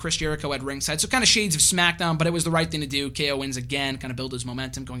distraction from Chris Jericho at ringside, so kind of shades of SmackDown, but it was the right thing to do. KO wins again, kind of build his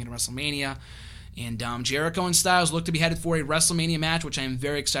momentum going into WrestleMania. And Jericho and Styles look to be headed for a WrestleMania match, which I am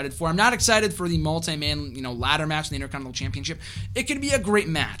very excited for. I'm not excited for the multi-man, ladder match in the Intercontinental Championship. It could be a great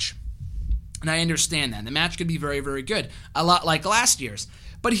match, and I understand that. The match could be very, very good, a lot like last year's.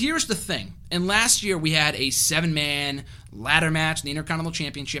 But here's the thing. And last year we had a 7-man ladder match in the Intercontinental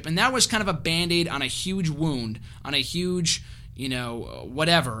Championship, and that was kind of a Band-Aid on a huge wound, on a huge,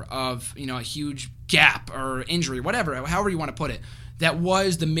 whatever, of, a huge gap or injury, whatever, however you want to put it. That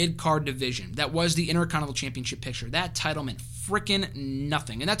was the mid-card division. That was the Intercontinental Championship picture. That title meant frickin'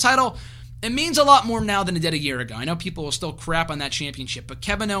 nothing. And that title, it means a lot more now than it did a year ago. I know people will still crap on that championship, but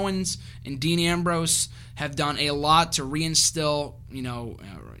Kevin Owens and Dean Ambrose have done a lot to reinstill,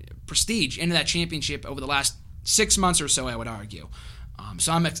 prestige into that championship over the last 6 months or so, I would argue.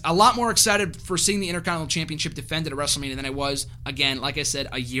 So I'm a lot more excited for seeing the Intercontinental Championship defended at WrestleMania than I was, again, like I said,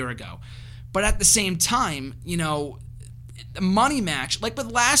 a year ago. But at the same time, the money match, like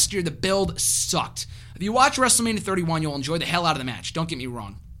with last year, the build sucked. If you watch WrestleMania 31, you'll enjoy the hell out of the match. Don't get me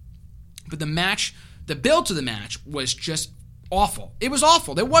wrong. But the build to the match was just awful. It was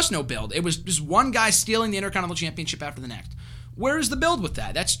awful. There was no build. It was just one guy stealing the Intercontinental Championship after the next. Where is the build with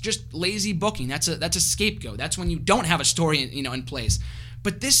that? That's just lazy booking. That's a scapegoat. That's when you don't have a story, in place.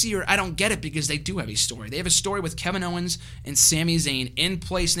 But this year, I don't get it because they do have a story. They have a story with Kevin Owens and Sami Zayn in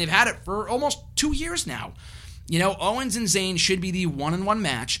place, and they've had it for almost 2 years now. Owens and Zayn should be the one-on-one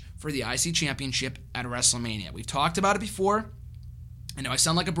match for the IC Championship at WrestleMania. We've talked about it before. I know I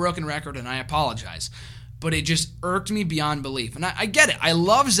sound like a broken record, and I apologize. But it just irked me beyond belief. And I get it. I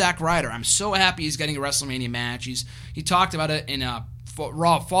love Zack Ryder. I'm so happy he's getting a WrestleMania match. He talked about it in a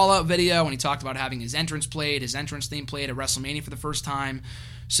Raw Fallout video, and he talked about having his entrance theme played at WrestleMania for the first time.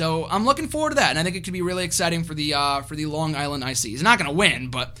 So I'm looking forward to that, and I think it could be really exciting for the Long Island IC. He's not going to win,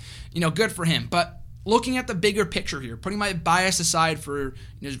 but good for him. But looking at the bigger picture here, putting my bias aside for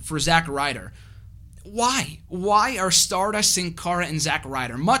Zack Ryder, why are Stardust, Sin Cara, and Zack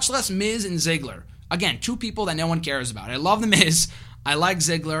Ryder, much less Miz and Ziggler? Again, 2 people that no one cares about. I love The Miz. I like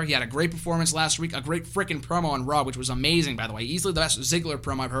Ziggler. He had a great performance last week, a great freaking promo on Raw, which was amazing, by the way. Easily the best Ziggler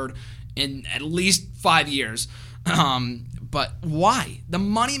promo I've heard in at least 5 years. But why? The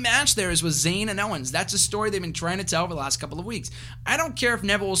money match there is with Zayn and Owens. That's a story they've been trying to tell over the last couple of weeks. I don't care if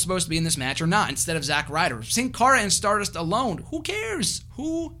Neville was supposed to be in this match or not instead of Zack Ryder. Sin Cara and Stardust alone. Who cares?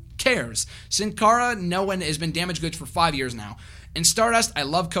 Who cares? Sin Cara, no one has been damaged goods for 5 years now. In Stardust, I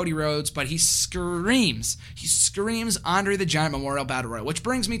love Cody Rhodes, but he screams Andre the Giant Memorial Battle Royal, which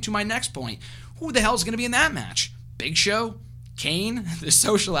brings me to my next point. Who the hell is going to be in that match? Big Show? Kane? The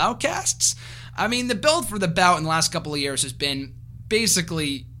Social Outcasts? I mean, the build for the bout in the last couple of years has been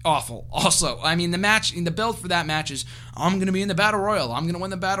basically awful. Also, I mean, the build for that match is, I'm going to be in the Battle Royal. I'm going to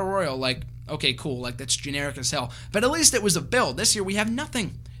win the Battle Royal. Like, okay, cool. Like, that's generic as hell. But at least it was a build. This year, we have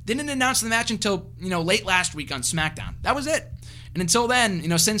nothing. They didn't announce the match until, late last week on SmackDown. That was it. And until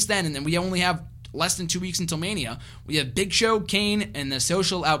then, since then, and then we only have less than 2 weeks until Mania, we have Big Show, Kane, and the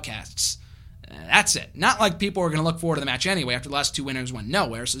Social Outcasts. That's it. Not like people are going to look forward to the match anyway after the last 2 winners went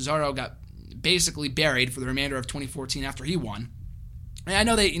nowhere. Cesaro got basically buried for the remainder of 2014 after he won. And I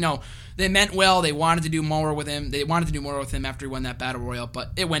know they meant well. They wanted to do more with him. They wanted to do more with him after he won that Battle Royal,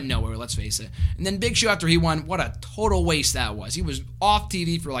 but it went nowhere, let's face it. And then Big Show after he won, what a total waste that was. He was off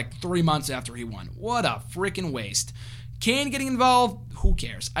TV for like 3 months after he won. What a freaking waste. Kane getting involved, who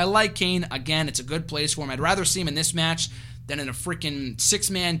cares? I like Kane. Again, it's a good place for him. I'd rather see him in this match than in a freaking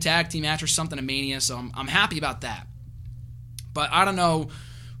 6-man tag team match or something at Mania, so I'm happy about that. But I don't know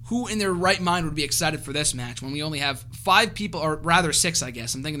who in their right mind would be excited for this match when we only have 5 people, or rather 6, I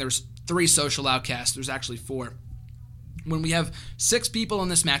guess. I'm thinking there's 3 Social Outcasts. There's actually 4. When we have 6 people in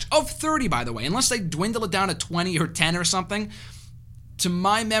this match, of 30, by the way, unless they dwindle it down to 20 or 10 or something, to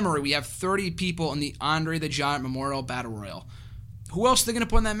my memory, we have 30 people in the Andre the Giant Memorial Battle Royal. Who else are they going to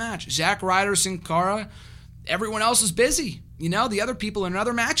put in that match? Zack Ryder, Sin Cara. Everyone else is busy. The other people in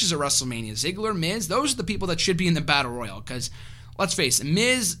other matches at WrestleMania. Ziggler, Miz, those are the people that should be in the Battle Royal. Because, let's face it,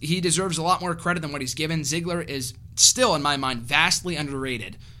 Miz, he deserves a lot more credit than what he's given. Ziggler is still, in my mind, vastly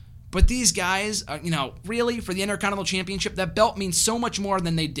underrated. But these guys, really, for the Intercontinental Championship, that belt means so much more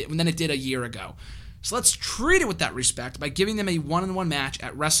than it did a year ago. So let's treat it with that respect by giving them a one-on-one match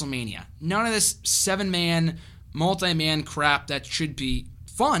at WrestleMania. None of this 7-man, multi-man crap that should be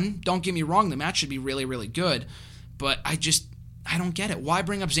fun. Don't get me wrong, the match should be really, really good. But I don't get it. Why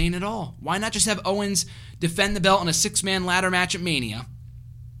bring up Zayn at all? Why not just have Owens defend the belt in a 6-man ladder match at Mania,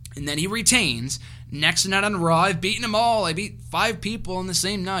 and then he retains? Next night on Raw, I've beaten them all. I beat 5 people on the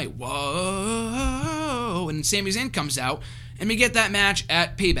same night. Whoa. And Sami Zayn comes out, and we get that match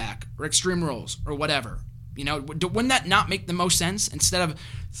at Payback or Extreme Rules or whatever. Wouldn't that not make the most sense? Instead of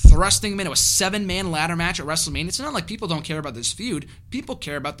thrusting him into a 7-man ladder match at WrestleMania, it's not like people don't care about this feud. People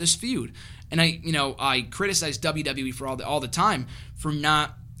care about this feud. And I criticize WWE for all the time for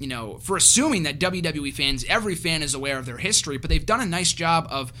not, for assuming that WWE fans, every fan is aware of their history, but they've done a nice job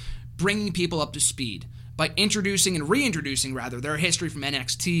of bringing people up to speed by introducing and reintroducing, their history from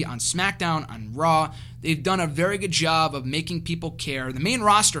NXT on SmackDown, on Raw. They've done a very good job of making people care, the main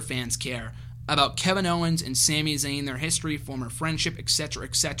roster fans care, about Kevin Owens and Sami Zayn, their history, former friendship, etc.,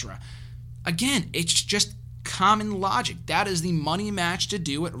 etc. Again, it's just common logic. That is the money match to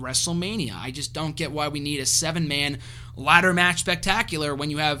do at WrestleMania. I just don't get why we need a 7-man ladder match spectacular when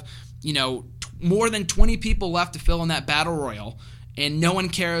you have, more than 20 people left to fill in that battle royal, and no one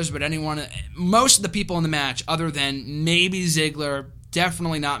cares but anyone. Most of the people in the match, other than maybe Ziggler,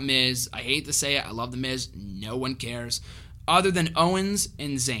 definitely not Miz. I hate to say it, I love the Miz. No one cares. Other than Owens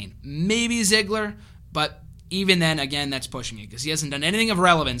and Zayn. Maybe Ziggler, but even then, again, that's pushing it because he hasn't done anything of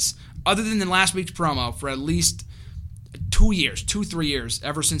relevance other than last week's promo for at least 3 years,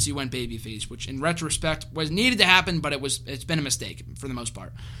 ever since he went babyface, which in retrospect was needed to happen, but it's been a mistake for the most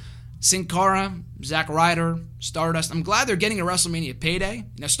part. Sin Cara, Zack Ryder, Stardust. I'm glad they're getting a WrestleMania payday.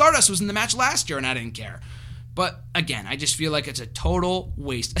 Stardust was in the match last year, and I didn't care. But again, I just feel like it's a total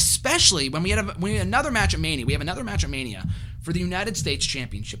waste, especially when we have another match at Mania. We have another match at Mania for the United States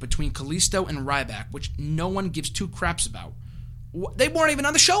Championship between Kalisto and Ryback, which no one gives two craps about. They weren't even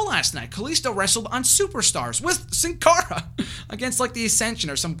on the show last night. Kalisto wrestled on Superstars with Sin Cara against the Ascension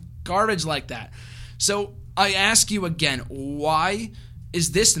or some garbage like that. So I ask you again, why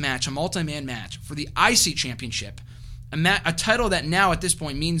is this match a multi-man match for the IC Championship, a title that now at this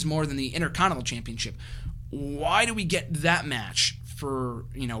point means more than the Intercontinental Championship? Why do we get that match for,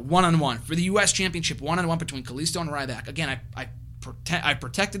 one-on-one, for the U.S. Championship, one-on-one between Kalisto and Ryback? Again, I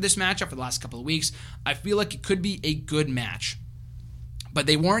protected this matchup for the last couple of weeks. I feel like it could be a good match. But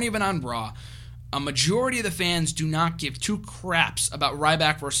they weren't even on Raw. A majority of the fans do not give two craps about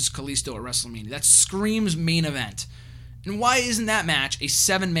Ryback versus Kalisto at WrestleMania. That screams main event. And why isn't that match a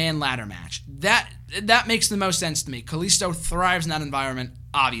 7-man ladder match? That makes the most sense to me. Kalisto thrives in that environment,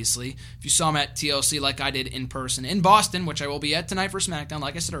 obviously. If you saw him at TLC like I did in person in Boston, which I will be at tonight for SmackDown,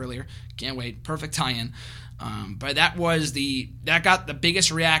 like I said earlier. Can't wait. Perfect tie-in. But that got the biggest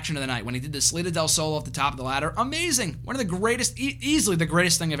reaction of the night when he did the Salida del Sol off the top of the ladder. Amazing. One of the greatest, easily the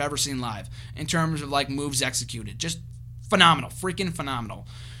greatest thing I've ever seen live in terms of moves executed. Just phenomenal. Freaking phenomenal.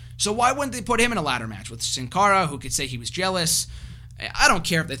 So why wouldn't they put him in a ladder match with Sin Cara, who could say he was jealous? I don't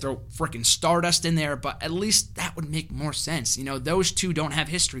care if they throw freaking Stardust in there, but at least that would make more sense. Those two don't have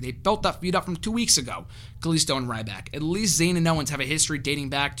history. They built that feud up from 2 weeks ago, Kalisto and Ryback. At least Zayn and Owens have a history dating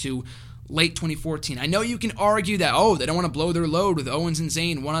back to late 2014. I know you can argue that, they don't want to blow their load with Owens and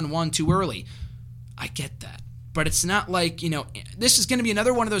Zayn one-on-one too early. I get that. But it's not this is going to be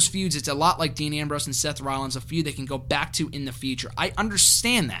another one of those feuds. It's a lot like Dean Ambrose and Seth Rollins, a feud they can go back to in the future. I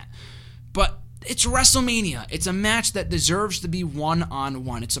understand that. But it's WrestleMania. It's a match that deserves to be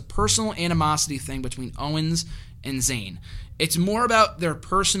one-on-one. It's a personal animosity thing between Owens and Zayn. It's more about their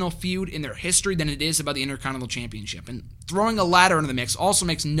personal feud in their history than it is about the Intercontinental Championship. And throwing a ladder into the mix also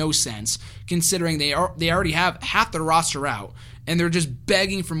makes no sense, considering they already have half their roster out, and they're just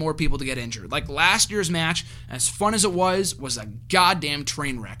begging for more people to get injured. Last year's match, as fun as it was a goddamn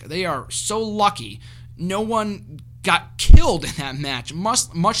train wreck. They are so lucky no one got killed in that match,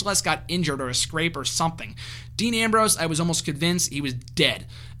 much less got injured or a scrape or something. Dean Ambrose, I was almost convinced he was dead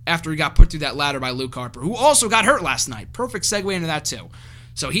after he got put through that ladder by Luke Harper, who also got hurt last night. Perfect segue into that too.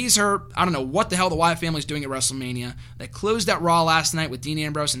 So he's hurt. I don't know what the hell the Wyatt family's doing at WrestleMania. They closed that Raw last night with Dean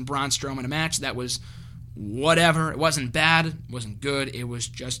Ambrose and Braun Strowman, a match that was whatever. It wasn't bad. It wasn't good. It was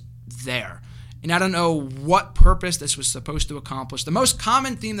just there. And I don't know what purpose this was supposed to accomplish. The most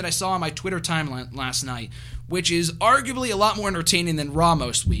common theme that I saw on my Twitter timeline last night, which is arguably a lot more entertaining than Raw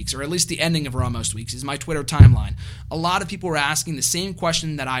most weeks, or at least the ending of Raw most weeks, is my Twitter timeline. A lot of people were asking the same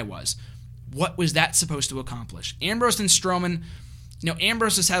question that I was. What was that supposed to accomplish? Ambrose and Strowman,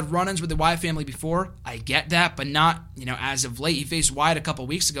 Ambrose has had run-ins with the Wyatt family before. I get that, but not, as of late. He faced Wyatt a couple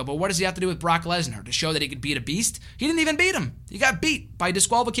weeks ago, but what does he have to do with Brock Lesnar? To show that he could beat a beast? He didn't even beat him. He got beat by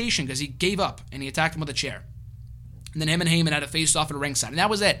disqualification because he gave up, and he attacked him with a chair. And then him and Heyman had a face-off at ringside, and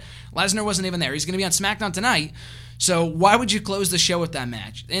that was it. Lesnar wasn't even there. He's going to be on SmackDown tonight, so why would you close the show with that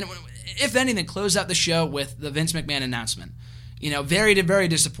match? And if anything, close out the show with the Vince McMahon announcement. Very, very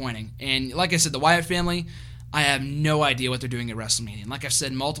disappointing. And like I said, the Wyatt family, I have no idea what they're doing at WrestleMania. And like I've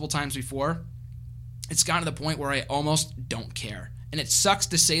said multiple times before, it's gotten to the point where I almost don't care. And it sucks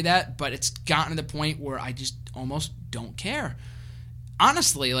to say that, but it's gotten to the point where I just almost don't care.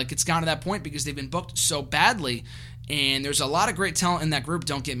 Honestly, it's gotten to that point because they've been booked so badly, and there's a lot of great talent in that group,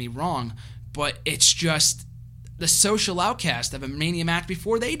 don't get me wrong, but it's just the social outcast of a Mania match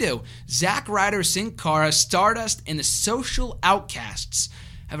before they do. Zack Ryder, Sin Cara, Stardust, and the social outcasts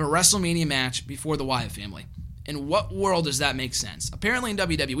have a WrestleMania match before the Wyatt family? In what world does that make sense? Apparently in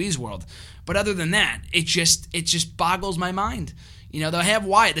WWE's world. But other than that, it just boggles my mind. You know, they'll have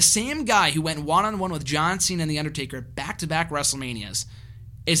Wyatt, the same guy who went one-on-one with John Cena and The Undertaker at back-to-back WrestleManias,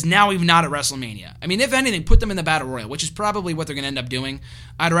 is now even not at WrestleMania. I mean, if anything, put them in the Battle Royal, which is probably what they're going to end up doing.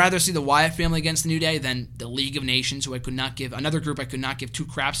 I'd rather see the Wyatt family against the New Day than the League of Nations, who another group I could not give two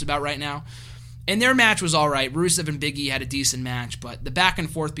craps about right now. And their match was all right. Rusev and Big E had a decent match, but the back and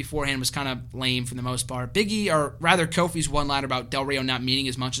forth beforehand was kind of lame for the most part. Big E, or rather Kofi's one-liner about Del Rio not meaning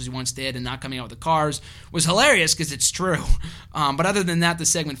as much as he once did and not coming out with the cars was hilarious because it's true. But other than that, the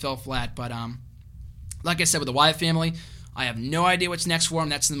segment fell flat. But like I said, with the Wyatt family, I have no idea what's next for them.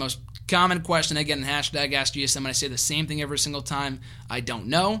 That's the most common question I get in hashtag AskGSM, and I say the same thing every single time. I don't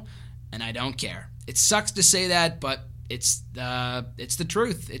know, and I don't care. It sucks to say that, but it's the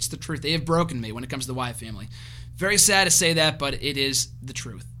truth. It's the truth. They have broken me when it comes to the Wyatt family. Very sad to say that, but it is the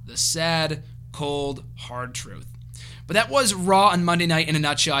truth. The sad, cold, hard truth. But that was Raw on Monday night in a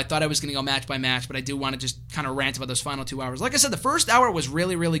nutshell. I thought I was going to go match by match, but I do want to just kind of rant about those final 2 hours. Like I said, the first hour was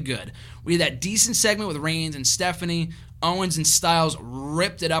really, really good. We had that decent segment with Reigns and Stephanie. Owens and Styles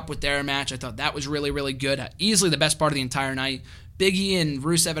ripped it up with their match. I thought that was really, really good. Easily the best part of the entire night. Big E and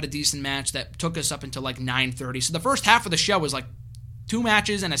Rusev had a decent match that took us up until like 9:30. So the first half of the show was like 2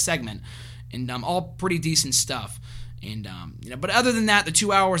 matches and a segment, and all pretty decent stuff. And but other than that,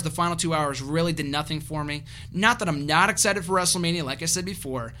 the final 2 hours really did nothing for me. Not that I'm not excited for WrestleMania, like I said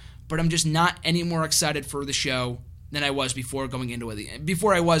before, but I'm just not any more excited for the show than I was before I was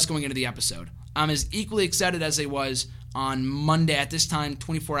going into the episode. I'm as equally excited as I was on Monday at this time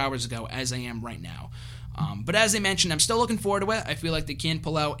 24 hours ago as I am right now. But as I mentioned, I'm still looking forward to it. I feel like they can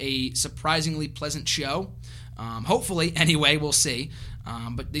pull out a surprisingly pleasant show. Hopefully, anyway, we'll see.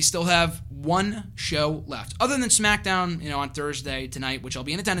 But they still have one show left. Other than SmackDown, on Thursday tonight, which I'll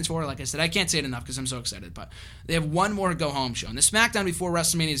be in attendance for. Like I said, I can't say it enough because I'm so excited. But they have one more go-home show. And the SmackDown before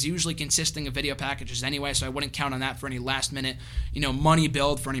WrestleMania is usually consisting of video packages anyway, so I wouldn't count on that for any last-minute, money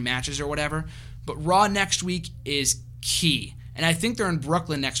build for any matches or whatever. But Raw next week is key. And I think they're in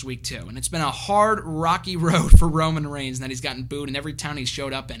Brooklyn next week, too. And it's been a hard, rocky road for Roman Reigns, and that he's gotten booed in every town he's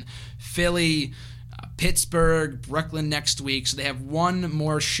showed up in. Philly, Pittsburgh, Brooklyn next week. So they have one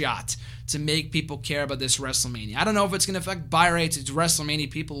more shot to make people care about this WrestleMania. I don't know if it's going to affect buy rates. It's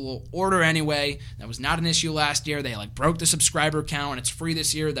WrestleMania. People will order anyway. That was not an issue last year. They broke the subscriber count, and it's free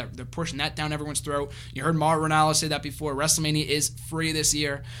this year. They're pushing that down everyone's throat. You heard Mauro Ranallo say that before. WrestleMania is free this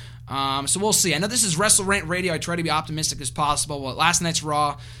year. So we'll see. I know this is Wrestle Rant Radio. I try to be optimistic as possible. Well, last night's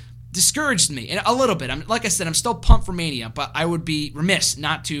Raw discouraged me a little bit. Like I said, I'm still pumped for Mania, but I would be remiss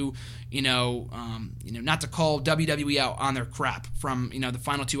not to, not to call WWE out on their crap from, the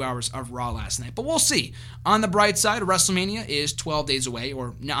final 2 hours of Raw last night. But we'll see. On the bright side, WrestleMania is 12 days away,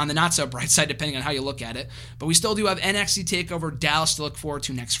 or on the not so bright side, depending on how you look at it. But we still do have NXT TakeOver Dallas to look forward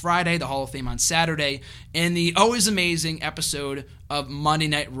to next Friday, the Hall of Fame on Saturday, and the always amazing episode of Monday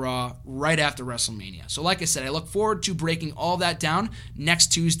Night Raw right after WrestleMania. So like I said, I look forward to breaking all that down next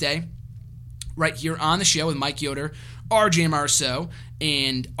Tuesday right here on the show with Mike Yoder, RJ Marceau,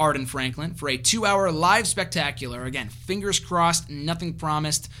 and Arden Franklin for a 2-hour live spectacular. Again, fingers crossed, nothing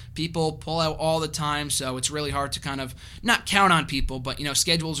promised. People pull out all the time, so it's really hard to kind of not count on people, but,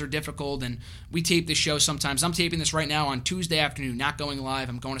 schedules are difficult, and we tape this show sometimes. I'm taping this right now on Tuesday afternoon, not going live.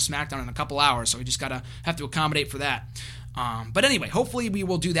 I'm going to SmackDown in a couple hours, so we just have to accommodate for that. But anyway, hopefully we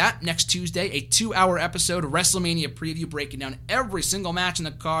will do that next Tuesday, a 2-hour episode, WrestleMania preview, breaking down every single match in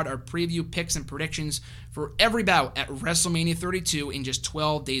the card, our preview, picks, and predictions for every bout at WrestleMania 32 in just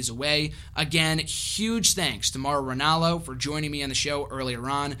 12 days away. Again, huge thanks to Mauro Ranallo for joining me on the show earlier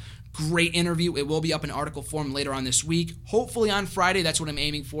on. Great interview. It will be up in article form later on this week. Hopefully on Friday. That's what I'm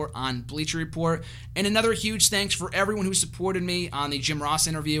aiming for on Bleacher Report. And another huge thanks for everyone who supported me on the Jim Ross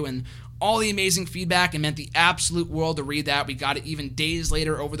interview and all the amazing feedback. It meant the absolute world to read that. We got it even days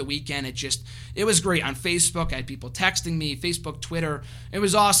later over the weekend. It was great. On Facebook, I had people texting me, Facebook, Twitter. It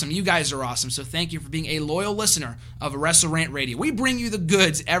was awesome. You guys are awesome. So thank you for being a loyal listener of Wrestle Rant Radio. We bring you the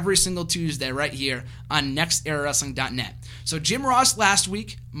goods every single Tuesday right here on NextEraWrestling.net. So Jim Ross last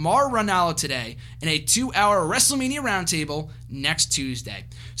week, Mauro Ranallo today, and a 2-hour WrestleMania roundtable next Tuesday.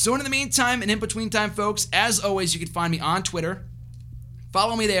 So in the meantime and in between time, folks, as always, you can find me on Twitter,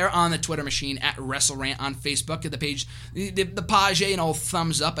 Follow me there on the Twitter machine at WrestleRant on Facebook. At the page, the page and all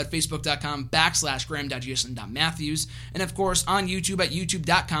thumbs up at facebook.com/Graham.GSM.Matthews. And of course on YouTube at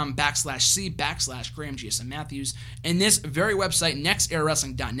youtube.com/C/GrahamGSM.Matthews. And this very website,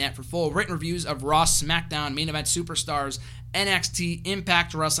 nextairwrestling.net, for full written reviews of Raw, SmackDown, Main Event Superstars, NXT,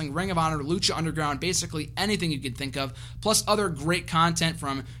 Impact Wrestling, Ring of Honor, Lucha Underground, basically anything you could think of, plus other great content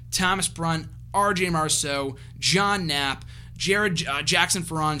from Thomas Brunt, RJ Marceau, John Knapp, Jared Jackson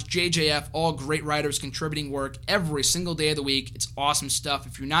Ferrans, JJF, all great writers contributing work every single day of the week. It's awesome stuff.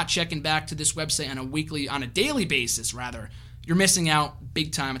 If you're not checking back to this website on a daily basis, you're missing out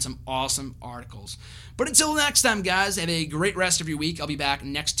big time. It's some awesome articles. But until next time, guys, have a great rest of your week. I'll be back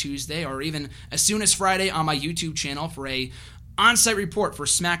next Tuesday or even as soon as Friday on my YouTube channel for a on-site report for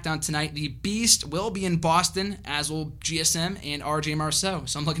SmackDown tonight. The Beast will be in Boston, as will GSM and RJ Marceau,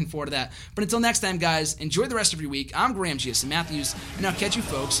 so I'm looking forward to that. But until next time, guys, enjoy the rest of your week. I'm Graham GSM Matthews, and I'll catch you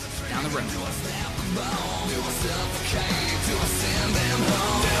folks down the road.